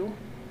 2.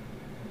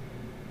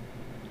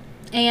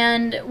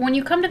 And when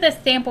you come to the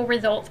sample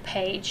results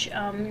page,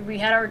 we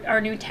had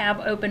our new tab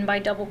open by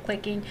double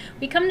clicking.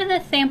 We come to the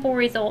sample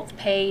results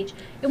page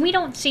and we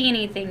don't see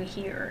anything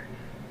here.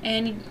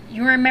 And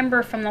you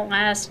remember from the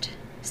last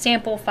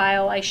sample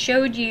file I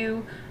showed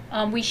you,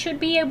 we should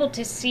be able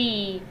to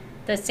see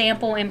the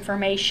sample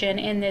information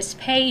in this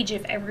page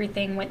if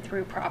everything went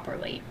through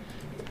properly.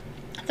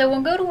 So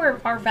we'll go to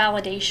our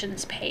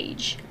validations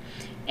page.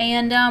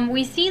 And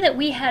we see that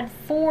we had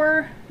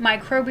 4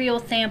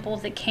 microbial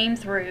samples that came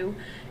through,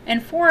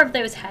 and 4 of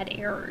those had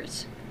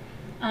errors.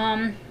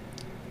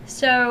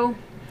 So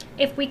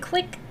if we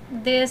click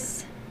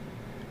this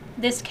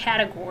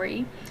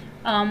category,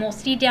 we'll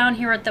see down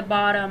here at the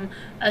bottom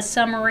a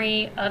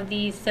summary of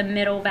the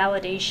submittal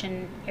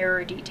validation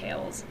error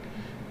details.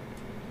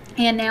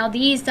 And now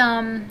these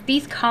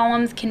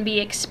columns can be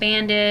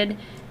expanded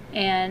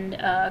and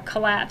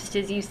collapsed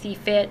as you see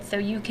fit. So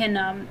you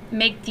can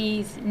make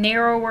these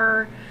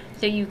narrower,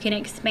 so you can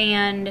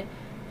expand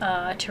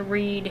to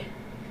read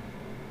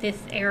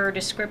this error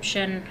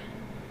description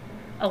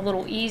a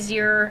little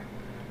easier,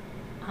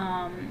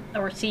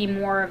 or see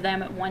more of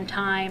them at one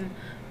time.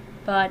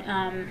 But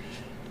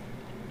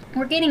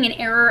we're getting an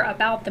error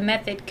about the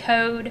method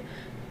code,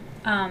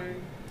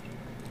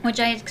 which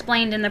I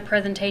explained in the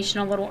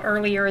presentation a little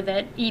earlier,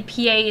 that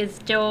EPA is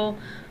still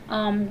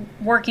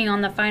working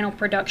on the final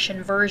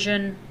production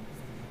version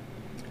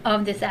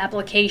of this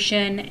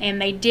application,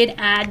 and they did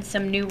add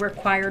some new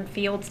required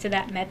fields to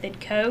that method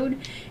code,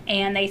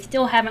 and they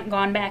still haven't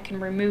gone back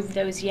and removed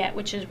those yet,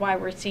 which is why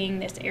we're seeing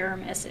this error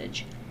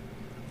message.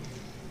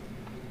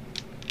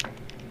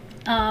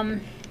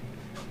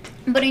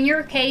 But in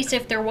your case,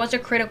 if there was a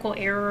critical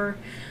error,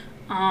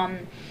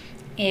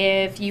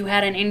 if you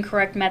had an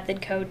incorrect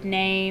method code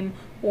name,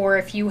 or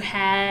if you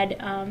had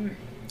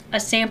a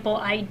sample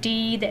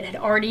ID that had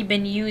already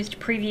been used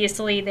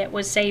previously that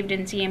was saved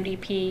in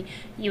CMDP,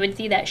 you would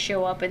see that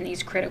show up in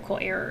these critical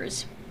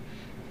errors.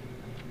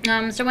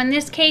 So in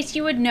this case,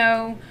 you would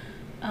know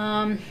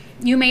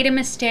you made a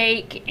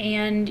mistake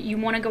and you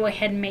want to go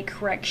ahead and make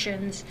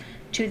corrections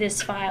to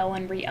this file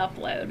and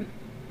re-upload.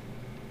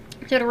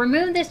 So to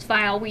remove this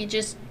file, we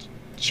just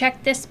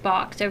check this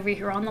box over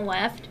here on the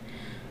left.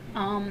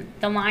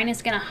 The line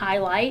is going to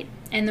highlight,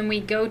 and then we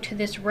go to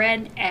this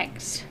red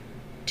X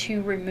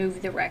to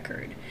remove the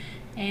record,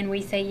 and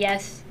we say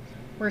yes,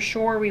 we're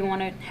sure we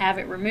want to have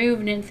it removed,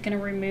 and it's going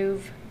to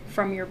remove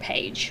from your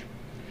page.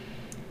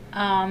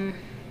 The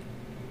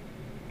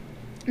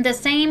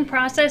same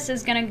process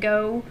is going to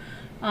go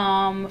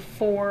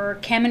for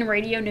chem and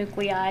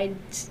radionuclide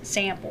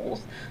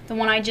samples. The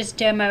one I just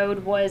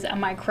demoed was a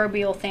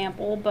microbial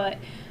sample, but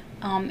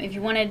if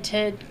you wanted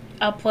to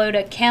upload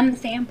a chem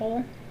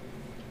sample,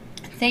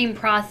 same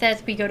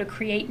process. We go to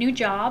create new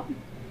job,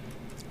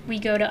 we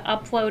go to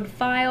upload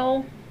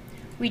file,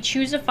 we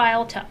choose a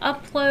file to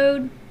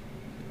upload,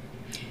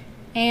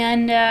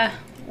 and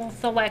we'll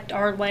select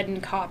our lead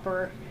and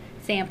copper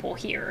sample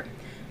here.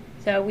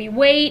 So we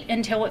wait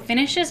until it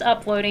finishes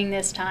uploading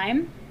this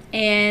time,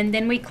 and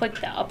then we click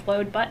the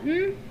upload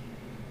button.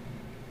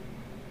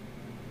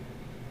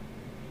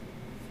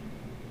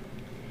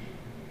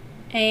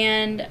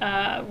 And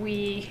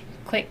we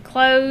click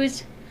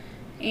close,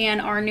 and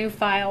our new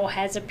file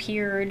has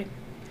appeared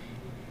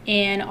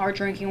in our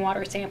drinking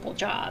water sample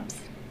jobs.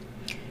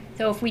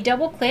 So if we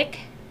double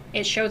click,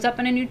 it shows up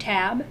in a new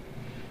tab,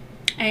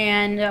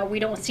 and we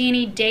don't see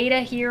any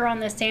data here on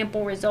the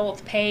sample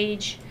results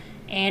page.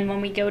 And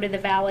when we go to the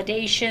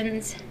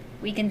validations,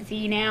 we can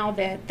see now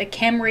that the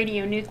chem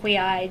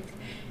radionuclides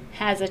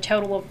has a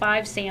total of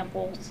 5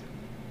 samples,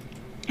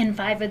 and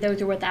 5 of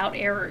those are without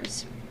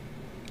errors,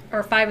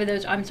 or 5 of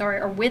those, I'm sorry,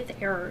 are with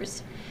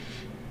errors.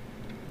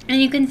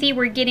 And you can see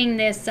we're getting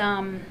this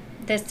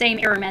this same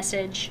error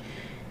message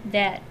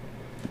that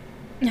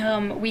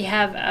we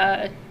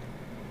have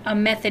a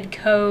method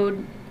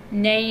code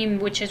name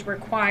which is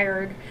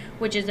required,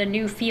 which is a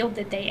new field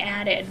that they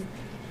added,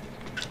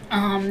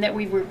 that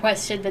we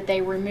requested that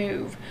they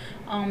remove.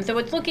 So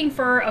it's looking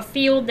for a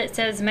field that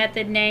says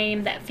method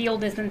name. That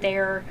field isn't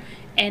there,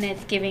 and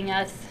it's giving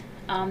us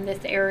this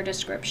error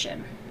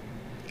description.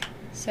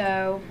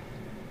 So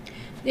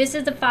this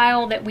is a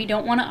file that we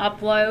don't want to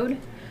upload,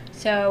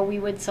 so we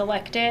would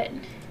select it,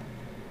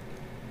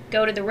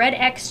 go to the red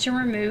X to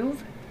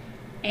remove,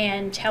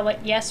 and tell it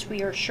yes,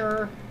 we are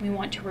sure we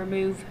want to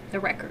remove the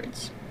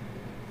records.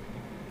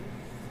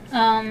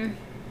 Now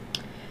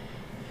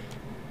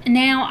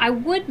I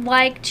would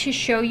like to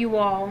show you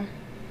all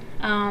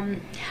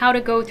how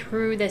to go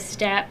through the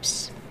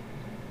steps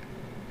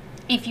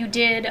if you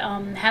did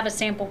have a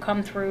sample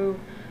come through.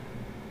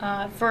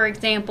 For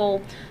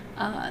example,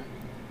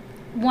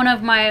 one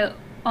of my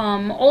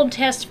old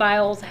test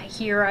files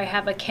here, I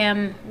have a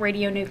chem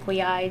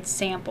radionuclide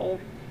sample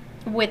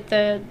with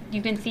the,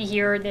 you can see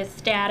here the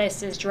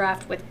status is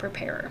draft with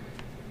preparer.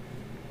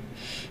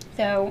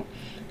 So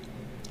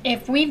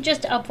if we've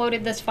just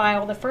uploaded this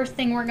file, the first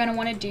thing we're going to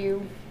want to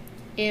do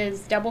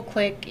is double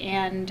click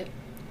and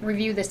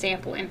review the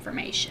sample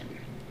information.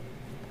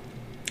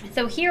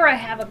 So here I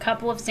have a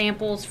couple of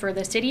samples for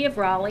the city of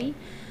Raleigh.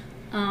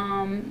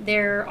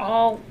 They're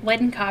all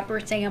lead and copper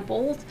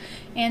samples,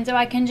 and so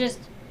I can just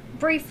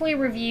briefly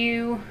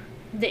review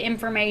the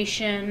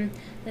information,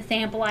 the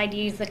sample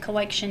IDs, the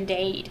collection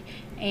date,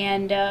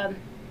 and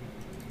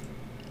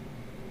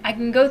I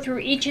can go through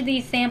each of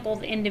these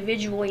samples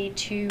individually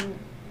to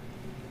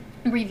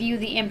review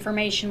the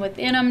information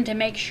within them to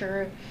make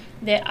sure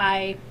that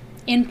I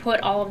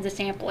input all of the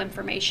sample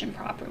information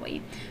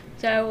properly.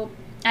 So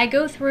I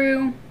go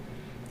through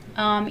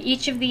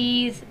each of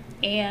these,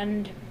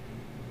 and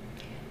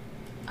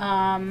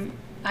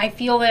I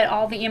feel that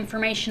all the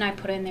information I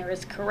put in there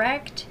is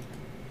correct.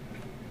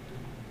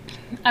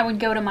 I would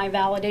go to my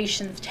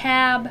validations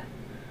tab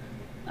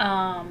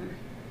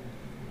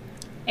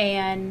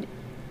and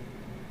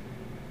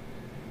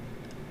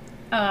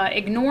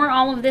ignore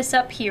all of this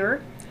up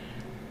here.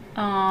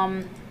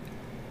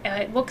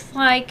 It looks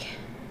like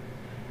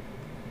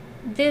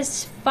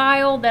this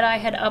file that I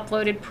had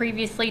uploaded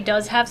previously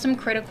does have some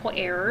critical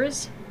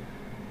errors.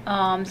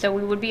 So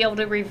we would be able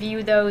to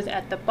review those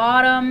at the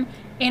bottom.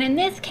 And in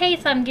this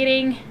case, I'm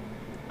getting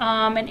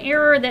an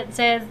error that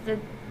says that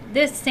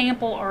this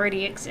sample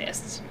already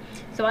exists.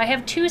 So I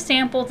have 2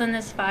 samples in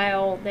this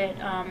file that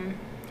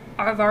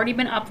have already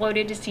been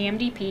uploaded to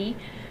CMDP,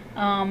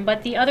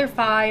 but the other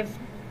 5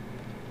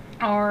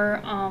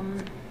 are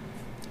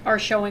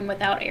showing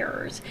without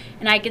errors.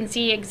 And I can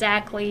see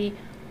exactly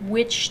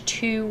which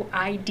 2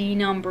 ID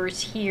numbers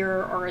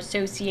here are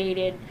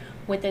associated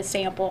with a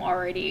sample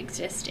already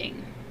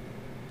existing.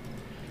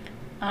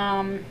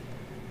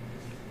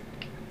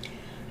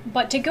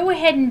 But to go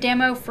ahead and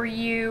demo for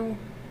you,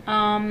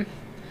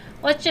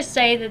 let's just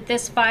say that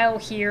this file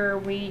here,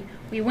 we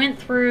went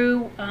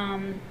through,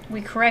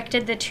 we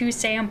corrected the 2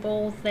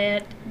 samples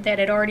that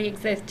had already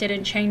existed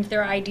and changed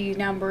their ID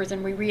numbers,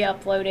 and we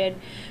re-uploaded,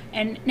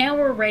 and now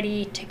we're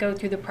ready to go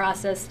through the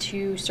process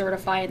to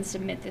certify and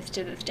submit this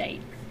to the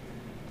state.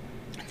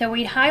 So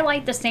we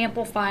highlight the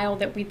sample file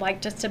that we'd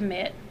like to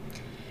submit,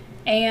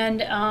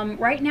 and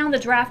right now the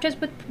draft is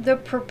with the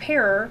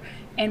preparer,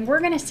 and we're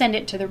going to send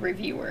it to the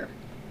reviewer.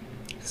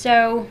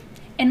 So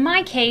in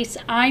my case,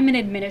 I'm an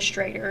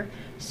administrator,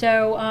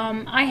 so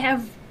I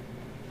have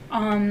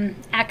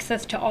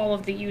access to all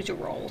of the user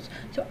roles.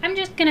 So I'm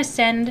just going to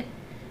send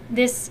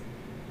this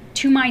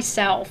to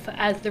myself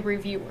as the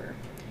reviewer.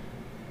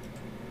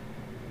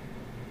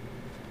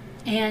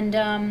 And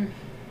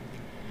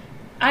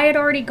I had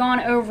already gone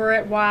over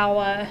it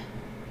while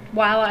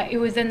it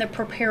was in the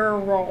preparer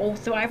role,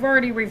 so I've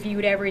already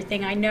reviewed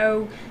everything. I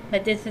know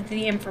that this is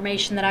the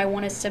information that I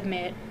want to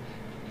submit.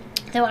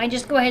 So I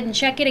just go ahead and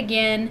check it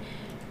again,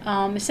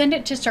 send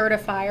it to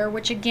certifier,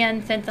 which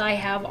again, since I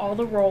have all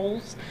the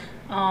roles,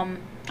 I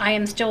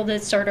am still the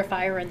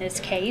certifier in this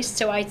case,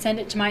 so I send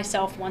it to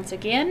myself once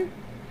again.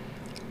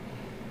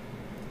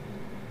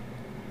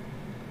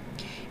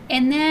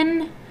 And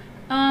then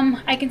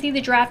I can see the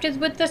draft is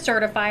with the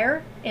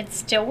certifier. It's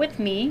still with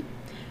me.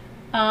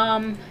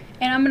 And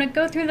I'm going to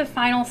go through the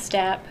final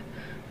step.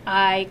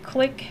 I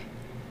click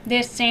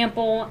this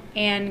sample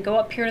and go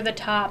up here to the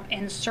top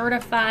and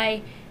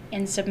certify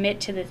and submit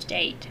to the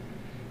state.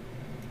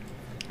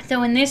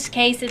 So in this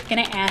case, it's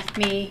going to ask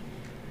me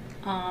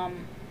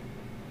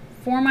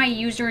for my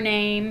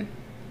username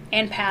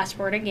and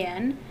password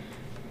again.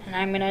 And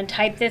I'm going to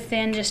type this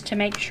in just to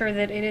make sure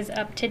that it is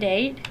up to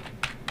date.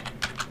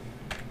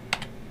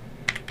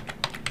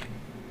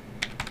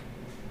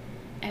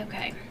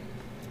 Okay.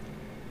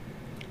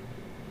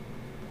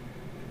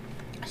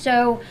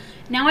 So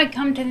now I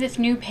come to this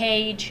new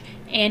page,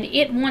 and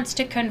it wants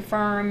to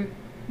confirm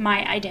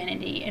my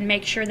identity and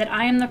make sure that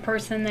I am the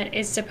person that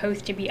is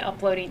supposed to be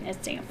uploading this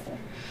sample.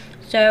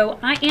 So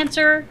I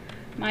answer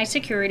my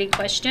security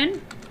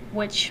question,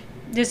 which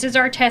this is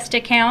our test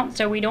account,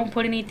 so we don't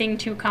put anything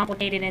too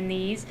complicated in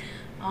these.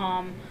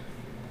 But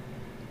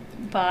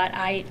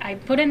I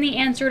put in the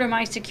answer to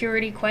my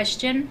security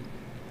question,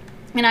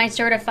 and I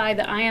certify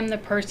that I am the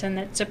person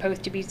that's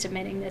supposed to be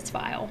submitting this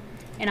file,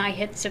 and I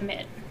hit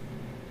submit.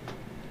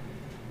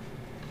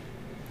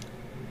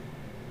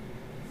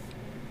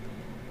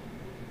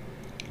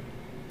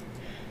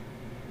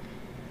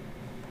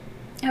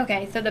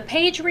 Okay, so the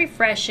page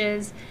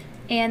refreshes,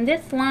 and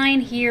this line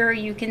here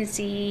you can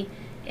see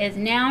is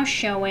now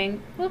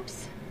showing,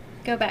 whoops,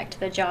 go back to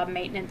the job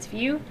maintenance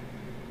view.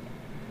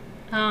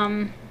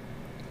 So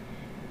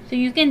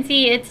you can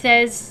see it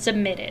says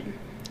submitted.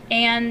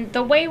 And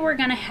the way we're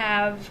going to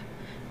have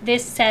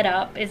this set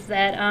up is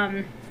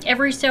that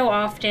every so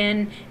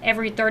often,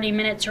 every 30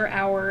 minutes or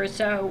hour or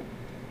so,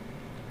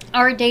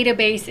 our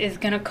database is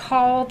going to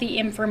call the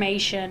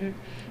information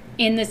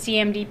in the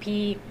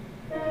CMDP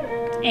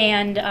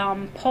and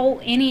pull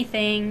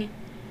anything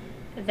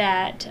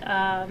that's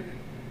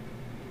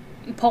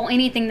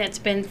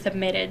been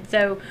submitted.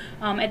 So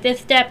at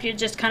this step, it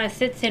just kind of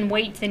sits and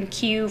waits in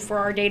queue for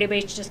our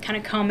database to just kind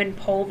of come and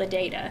pull the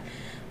data.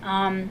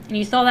 And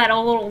you saw that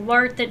little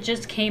alert that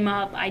just came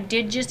up. I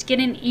did just get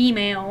an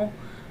email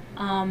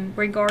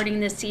regarding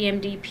the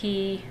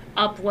CMDP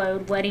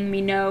upload, letting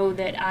me know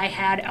that I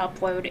had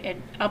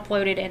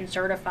uploaded and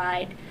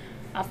certified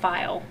a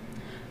file.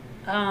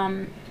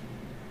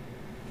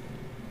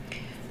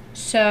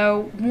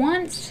 So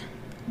once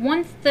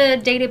the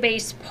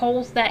database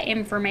pulls that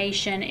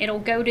information, it'll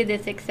go to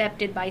this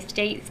accepted by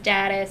state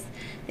status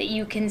that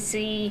you can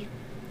see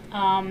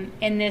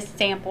in this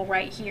sample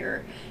right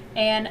here.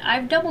 And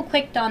I've double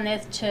clicked on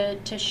this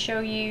to show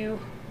you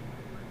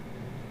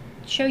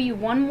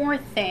one more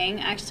thing.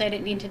 Actually, I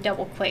didn't need to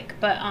double click,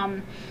 but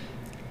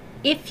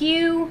if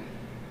you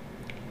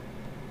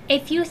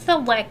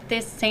select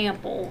this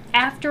sample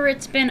after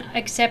it's been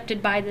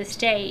accepted by the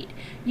state,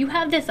 you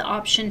have this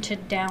option to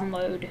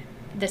download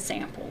the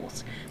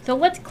samples. So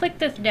let's click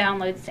this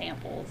download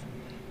samples,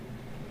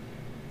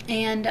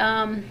 and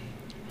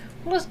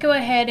we'll just go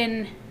ahead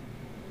and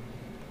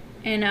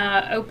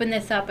open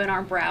this up in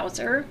our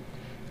browser.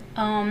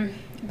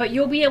 But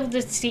you'll be able to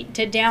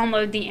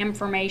download the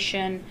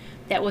information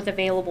that was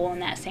available in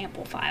that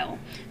sample file.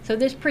 So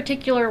this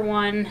particular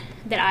one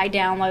that I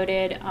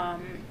downloaded,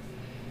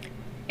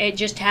 it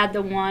just had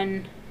the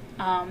one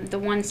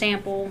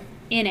sample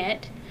in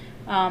it.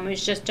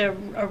 It's just a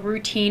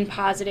routine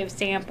positive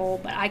sample,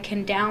 but I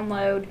can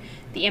download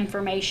the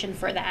information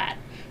for that.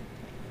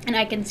 And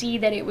I can see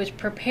that it was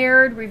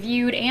prepared,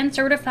 reviewed, and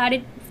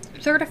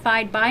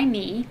certified by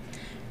me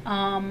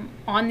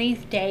on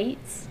these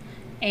dates.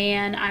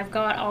 And I've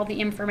got all the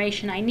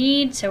information I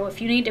need. So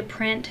if you need to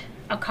print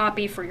a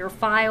copy for your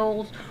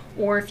files,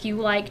 or if you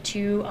like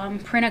to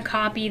print a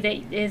copy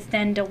that is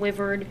then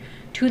delivered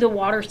to the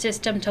water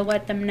system to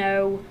let them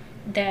know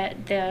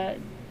that the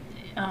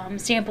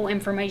sample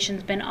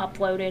information's been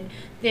uploaded,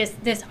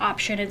 this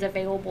option is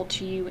available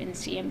to you in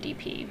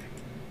CMDP.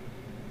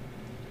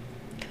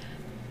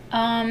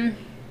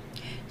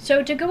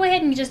 So to go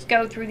ahead and just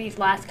go through these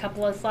last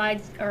couple of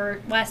slides,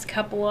 or last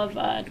couple of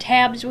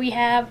tabs we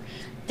have,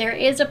 there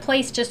is a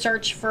place to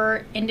search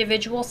for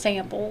individual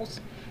samples.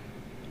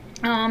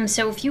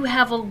 So if you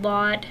have a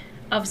lot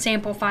of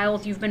sample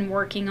files you've been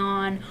working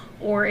on,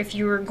 or if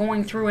you're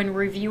going through and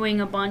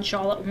reviewing a bunch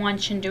all at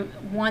once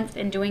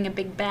and doing a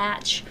big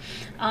batch,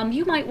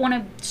 you might want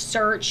to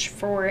search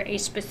for a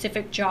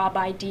specific job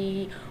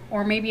ID,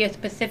 or maybe a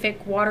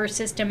specific water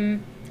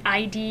system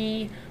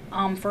ID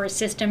for a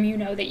system you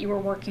know that you were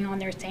working on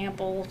their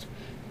samples.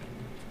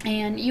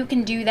 And you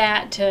can do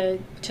that to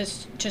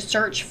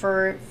search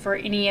for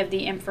any of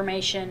the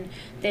information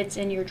that's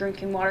in your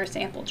drinking water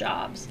sample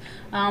jobs.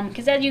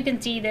 Because as you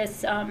can see,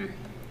 this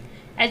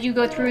as you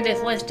go through,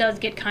 this list does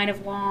get kind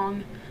of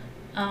long,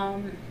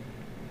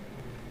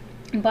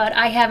 but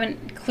I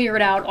haven't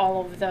cleared out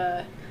all of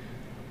the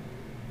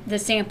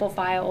sample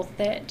files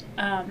that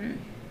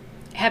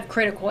have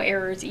critical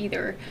errors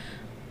either.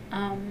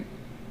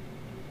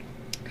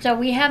 So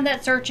we have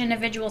that search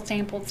individual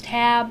samples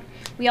tab.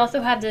 We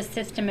also have the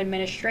system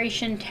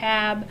administration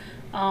tab.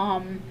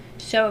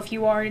 So if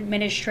you are an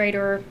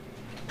administrator,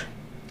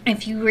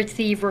 if you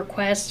receive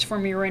requests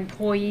from your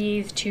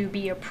employees to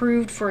be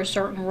approved for a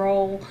certain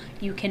role,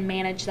 you can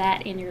manage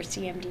that in your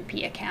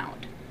CMDP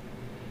account.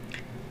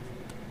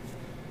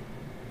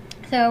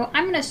 So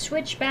I'm going to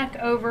switch back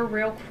over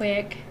real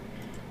quick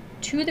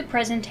to the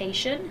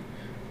presentation.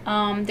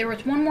 There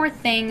was one more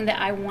thing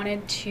that I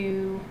wanted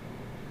to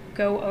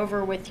go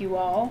over with you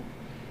all.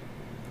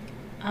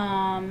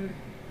 So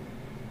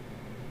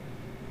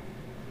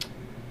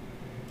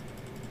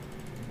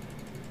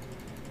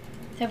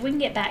if we can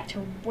get back to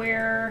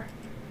where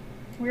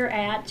we're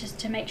at, just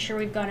to make sure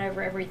we've gone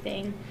over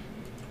everything.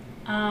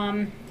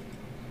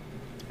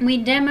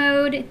 We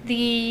demoed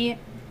the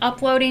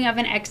uploading of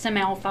an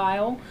XML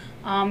file,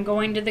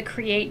 going to the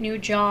create new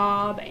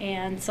job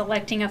and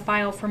selecting a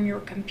file from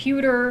your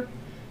computer.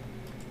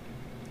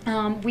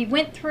 We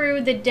went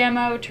through the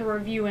demo to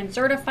review and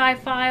certify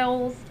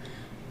files.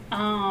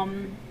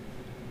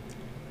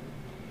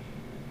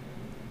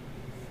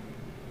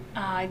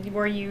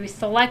 Where you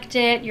select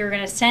it, you're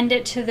going to send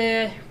it to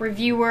the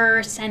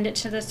reviewer, send it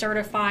to the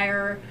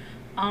certifier,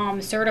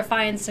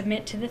 certify and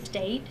submit to the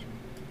state.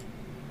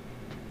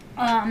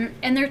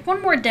 And there's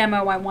one more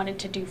demo I wanted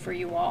to do for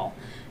you all.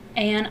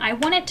 And I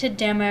wanted to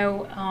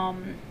demo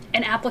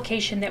an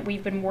application that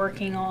we've been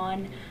working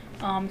on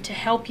to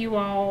help you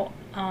all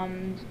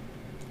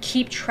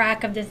keep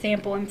track of the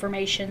sample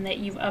information that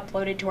you've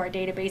uploaded to our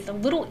database a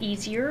little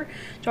easier.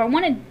 So I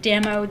want to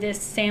demo this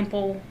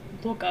sample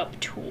lookup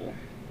tool.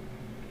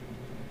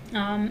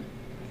 And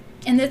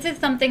this is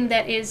something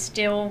that is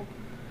still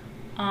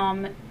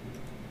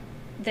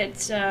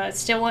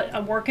still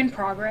a work in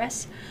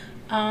progress.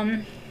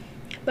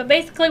 But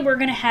basically we're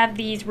going to have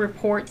these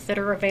reports that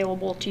are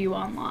available to you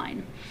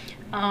online.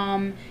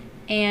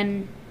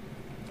 And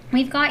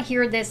we've got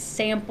here this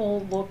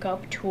sample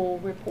lookup tool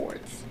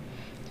reports.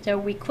 So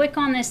we click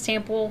on this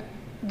sample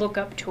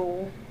lookup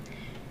tool,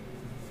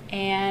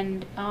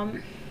 and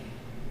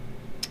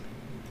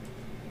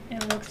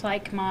it looks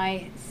like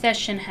my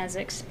session has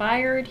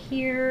expired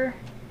here.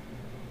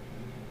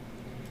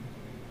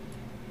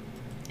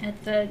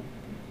 At the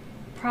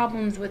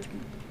problems with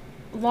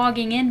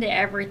logging into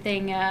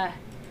everything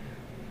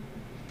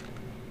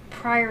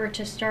prior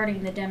to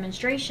starting the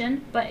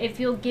demonstration, but if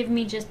you'll give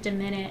me just a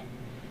minute,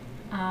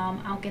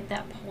 I'll get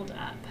that pulled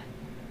up.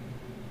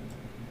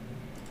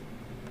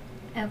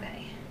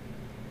 Okay.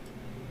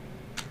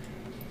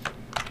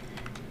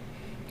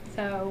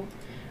 So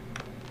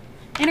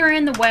enter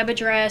in the web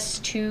address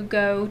to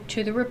go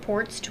to the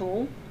reports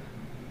tool.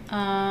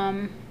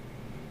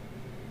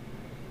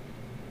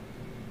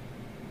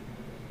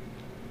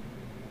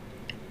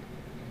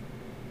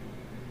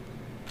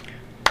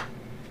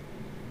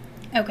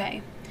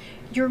 Okay,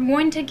 you're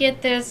going to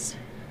get this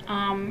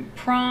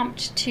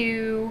prompt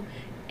to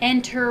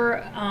enter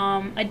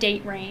a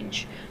date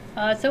range.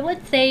 So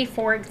let's say,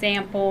 for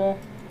example,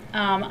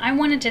 I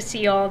wanted to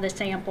see all the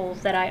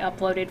samples that I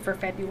uploaded for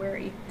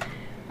February.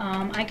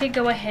 I could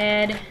go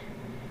ahead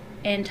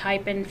and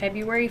type in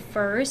February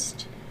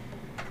 1st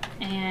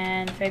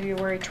and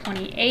February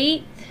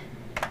 28th,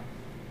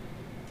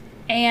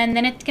 and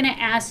then it's going to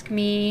ask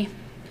me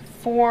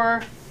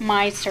for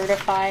my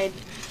certified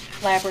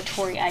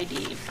laboratory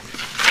ID.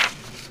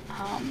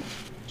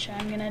 Which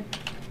I'm going to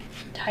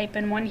type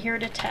in one here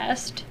to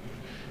test.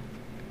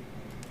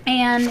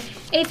 And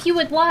if you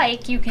would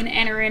like, you can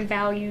enter in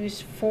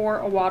values for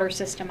a water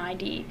system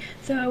ID.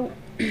 So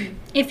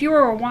if you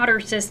were a water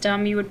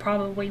system, you would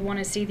probably want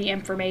to see the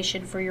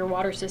information for your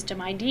water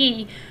system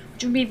ID,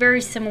 which would be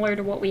very similar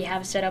to what we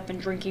have set up in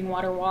Drinking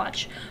Water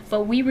Watch.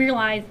 But we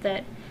realized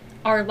that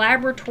our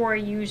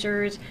laboratory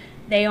users,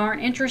 they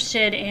aren't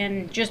interested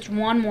in just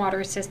one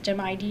water system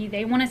ID.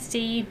 They want to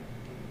see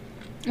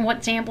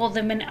what samples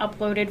have been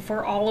uploaded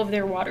for all of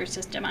their water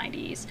system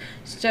IDs.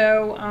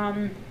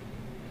 So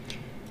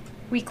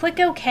we click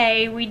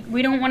OK.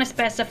 We don't want to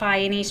specify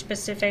any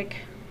specific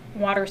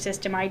water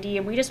system ID,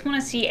 and we just want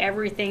to see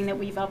everything that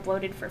we've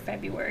uploaded for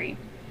February.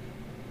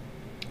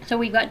 So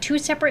we've got two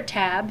separate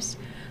tabs,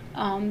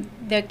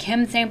 the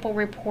Chem sample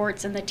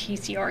reports and the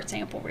TCR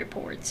sample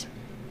reports.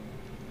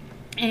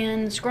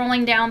 And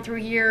scrolling down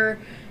through here,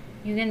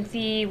 you can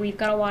see we've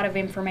got a lot of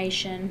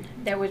information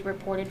that was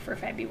reported for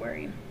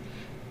February.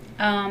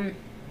 And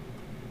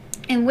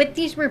with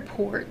these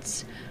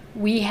reports,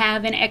 we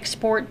have an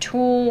export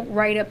tool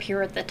right up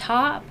here at the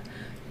top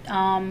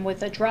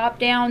with a drop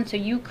down. So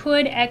you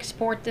could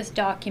export this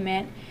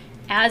document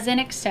as an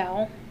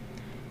Excel,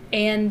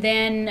 and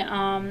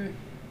then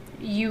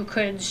you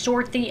could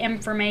sort the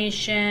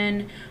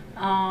information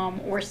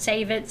or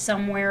save it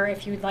somewhere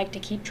if you'd like to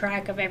keep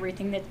track of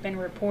everything that's been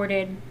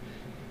reported.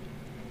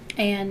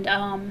 And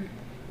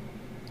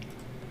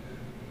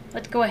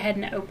let's go ahead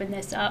and open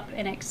this up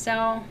in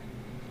Excel.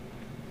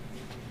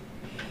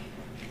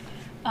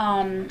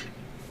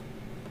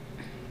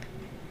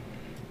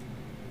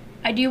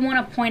 I do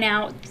want to point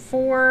out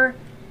for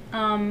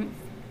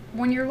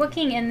when you're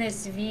looking in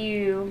this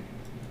view,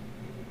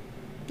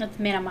 let's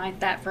minimize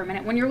that for a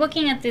minute. When you're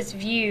looking at this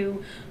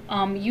view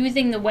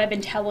using the Web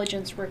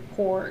Intelligence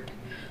report,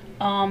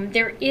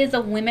 there is a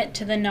limit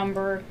to the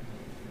number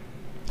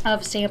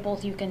of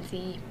samples you can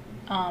see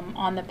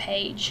on the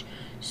page.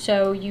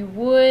 So you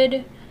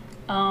would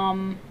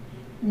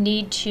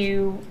need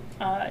to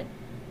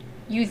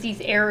use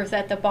these arrows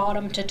at the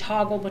bottom to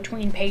toggle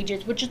between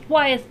pages, which is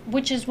why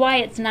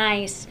it's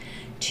nice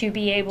to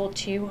be able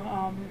to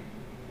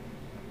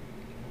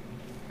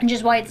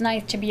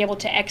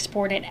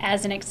export it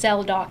as an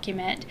Excel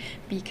document,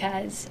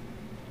 because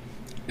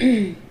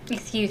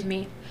excuse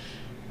me,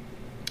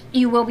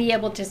 you will be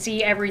able to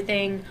see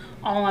everything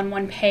all on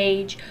one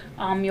page.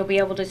 You'll be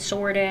able to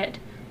sort it,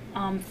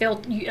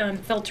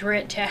 filter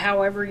it to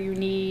however you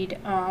need,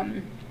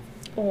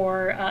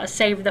 or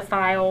save the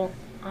file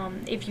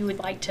if you would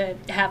like to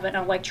have an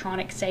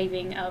electronic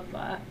saving of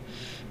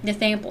the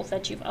samples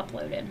that you've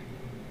uploaded.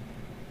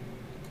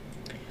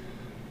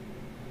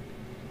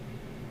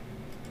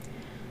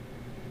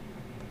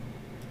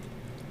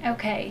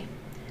 Okay,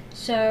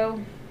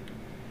 so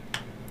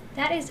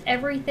that is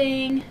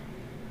everything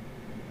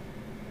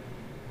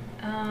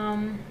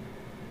that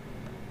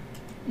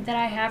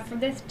I have for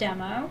this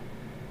demo.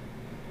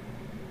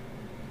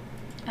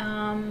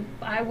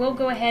 I will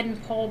go ahead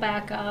and pull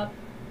back up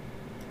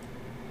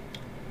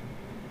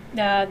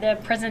the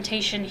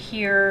presentation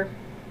here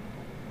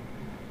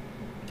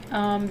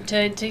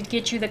to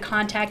get you the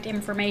contact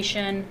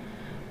information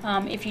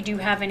if you do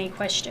have any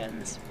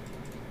questions.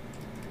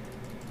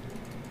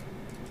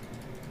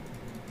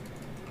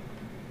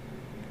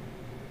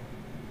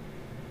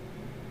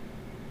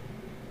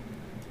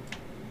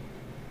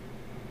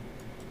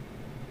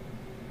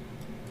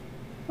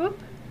 Whoop.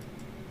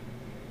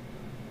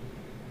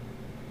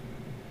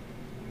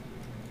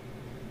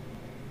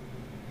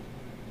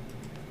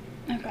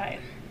 Okay.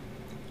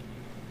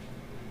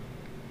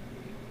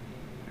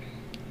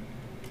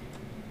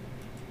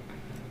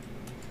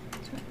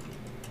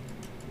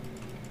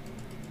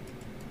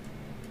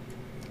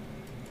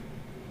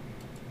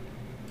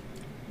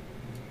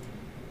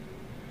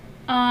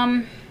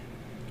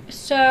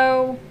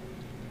 So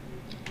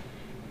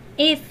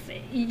if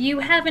you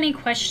have any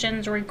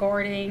questions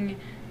regarding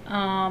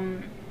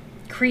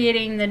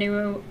creating the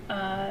new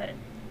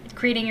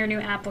creating your new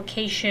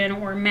application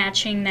or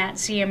matching that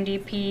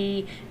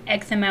CMDP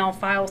XML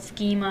file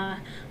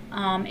schema.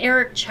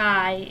 Eric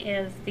Chai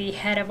is the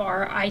head of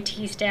our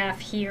IT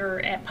staff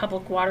here at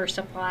Public Water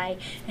Supply,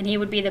 and he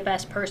would be the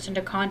best person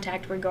to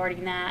contact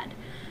regarding that.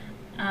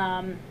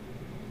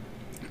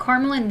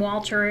 Carmelyn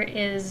Walter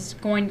is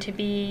going to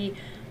be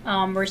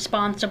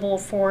responsible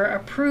for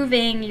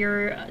approving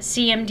your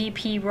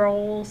CMDP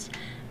roles.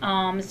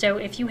 So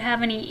if you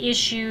have any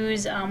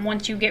issues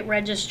once you get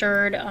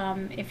registered,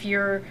 if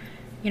you're,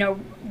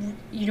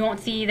 you don't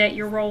see that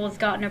your role has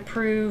gotten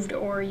approved,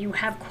 or you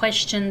have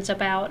questions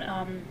about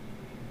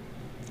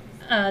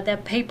the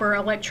paper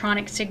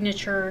electronic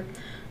signature,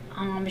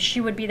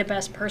 she would be the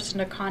best person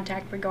to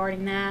contact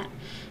regarding that.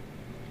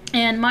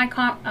 And my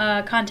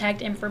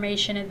contact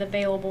information is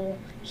available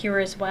here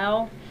as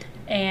well.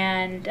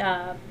 And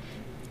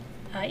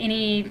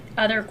any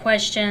other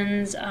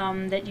questions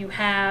that you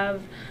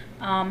have,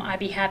 I'd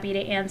be happy to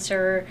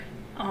answer.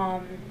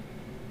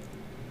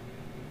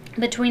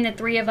 Between the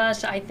three of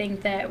us, I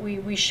think that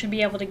we should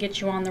be able to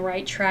get you on the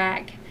right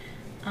track.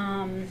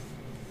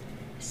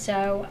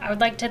 So I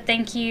would like to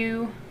thank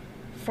you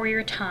for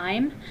your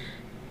time.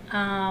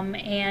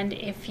 And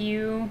if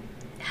you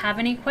have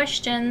any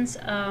questions,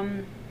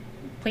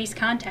 please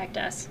contact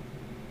us.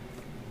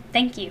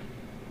 Thank you.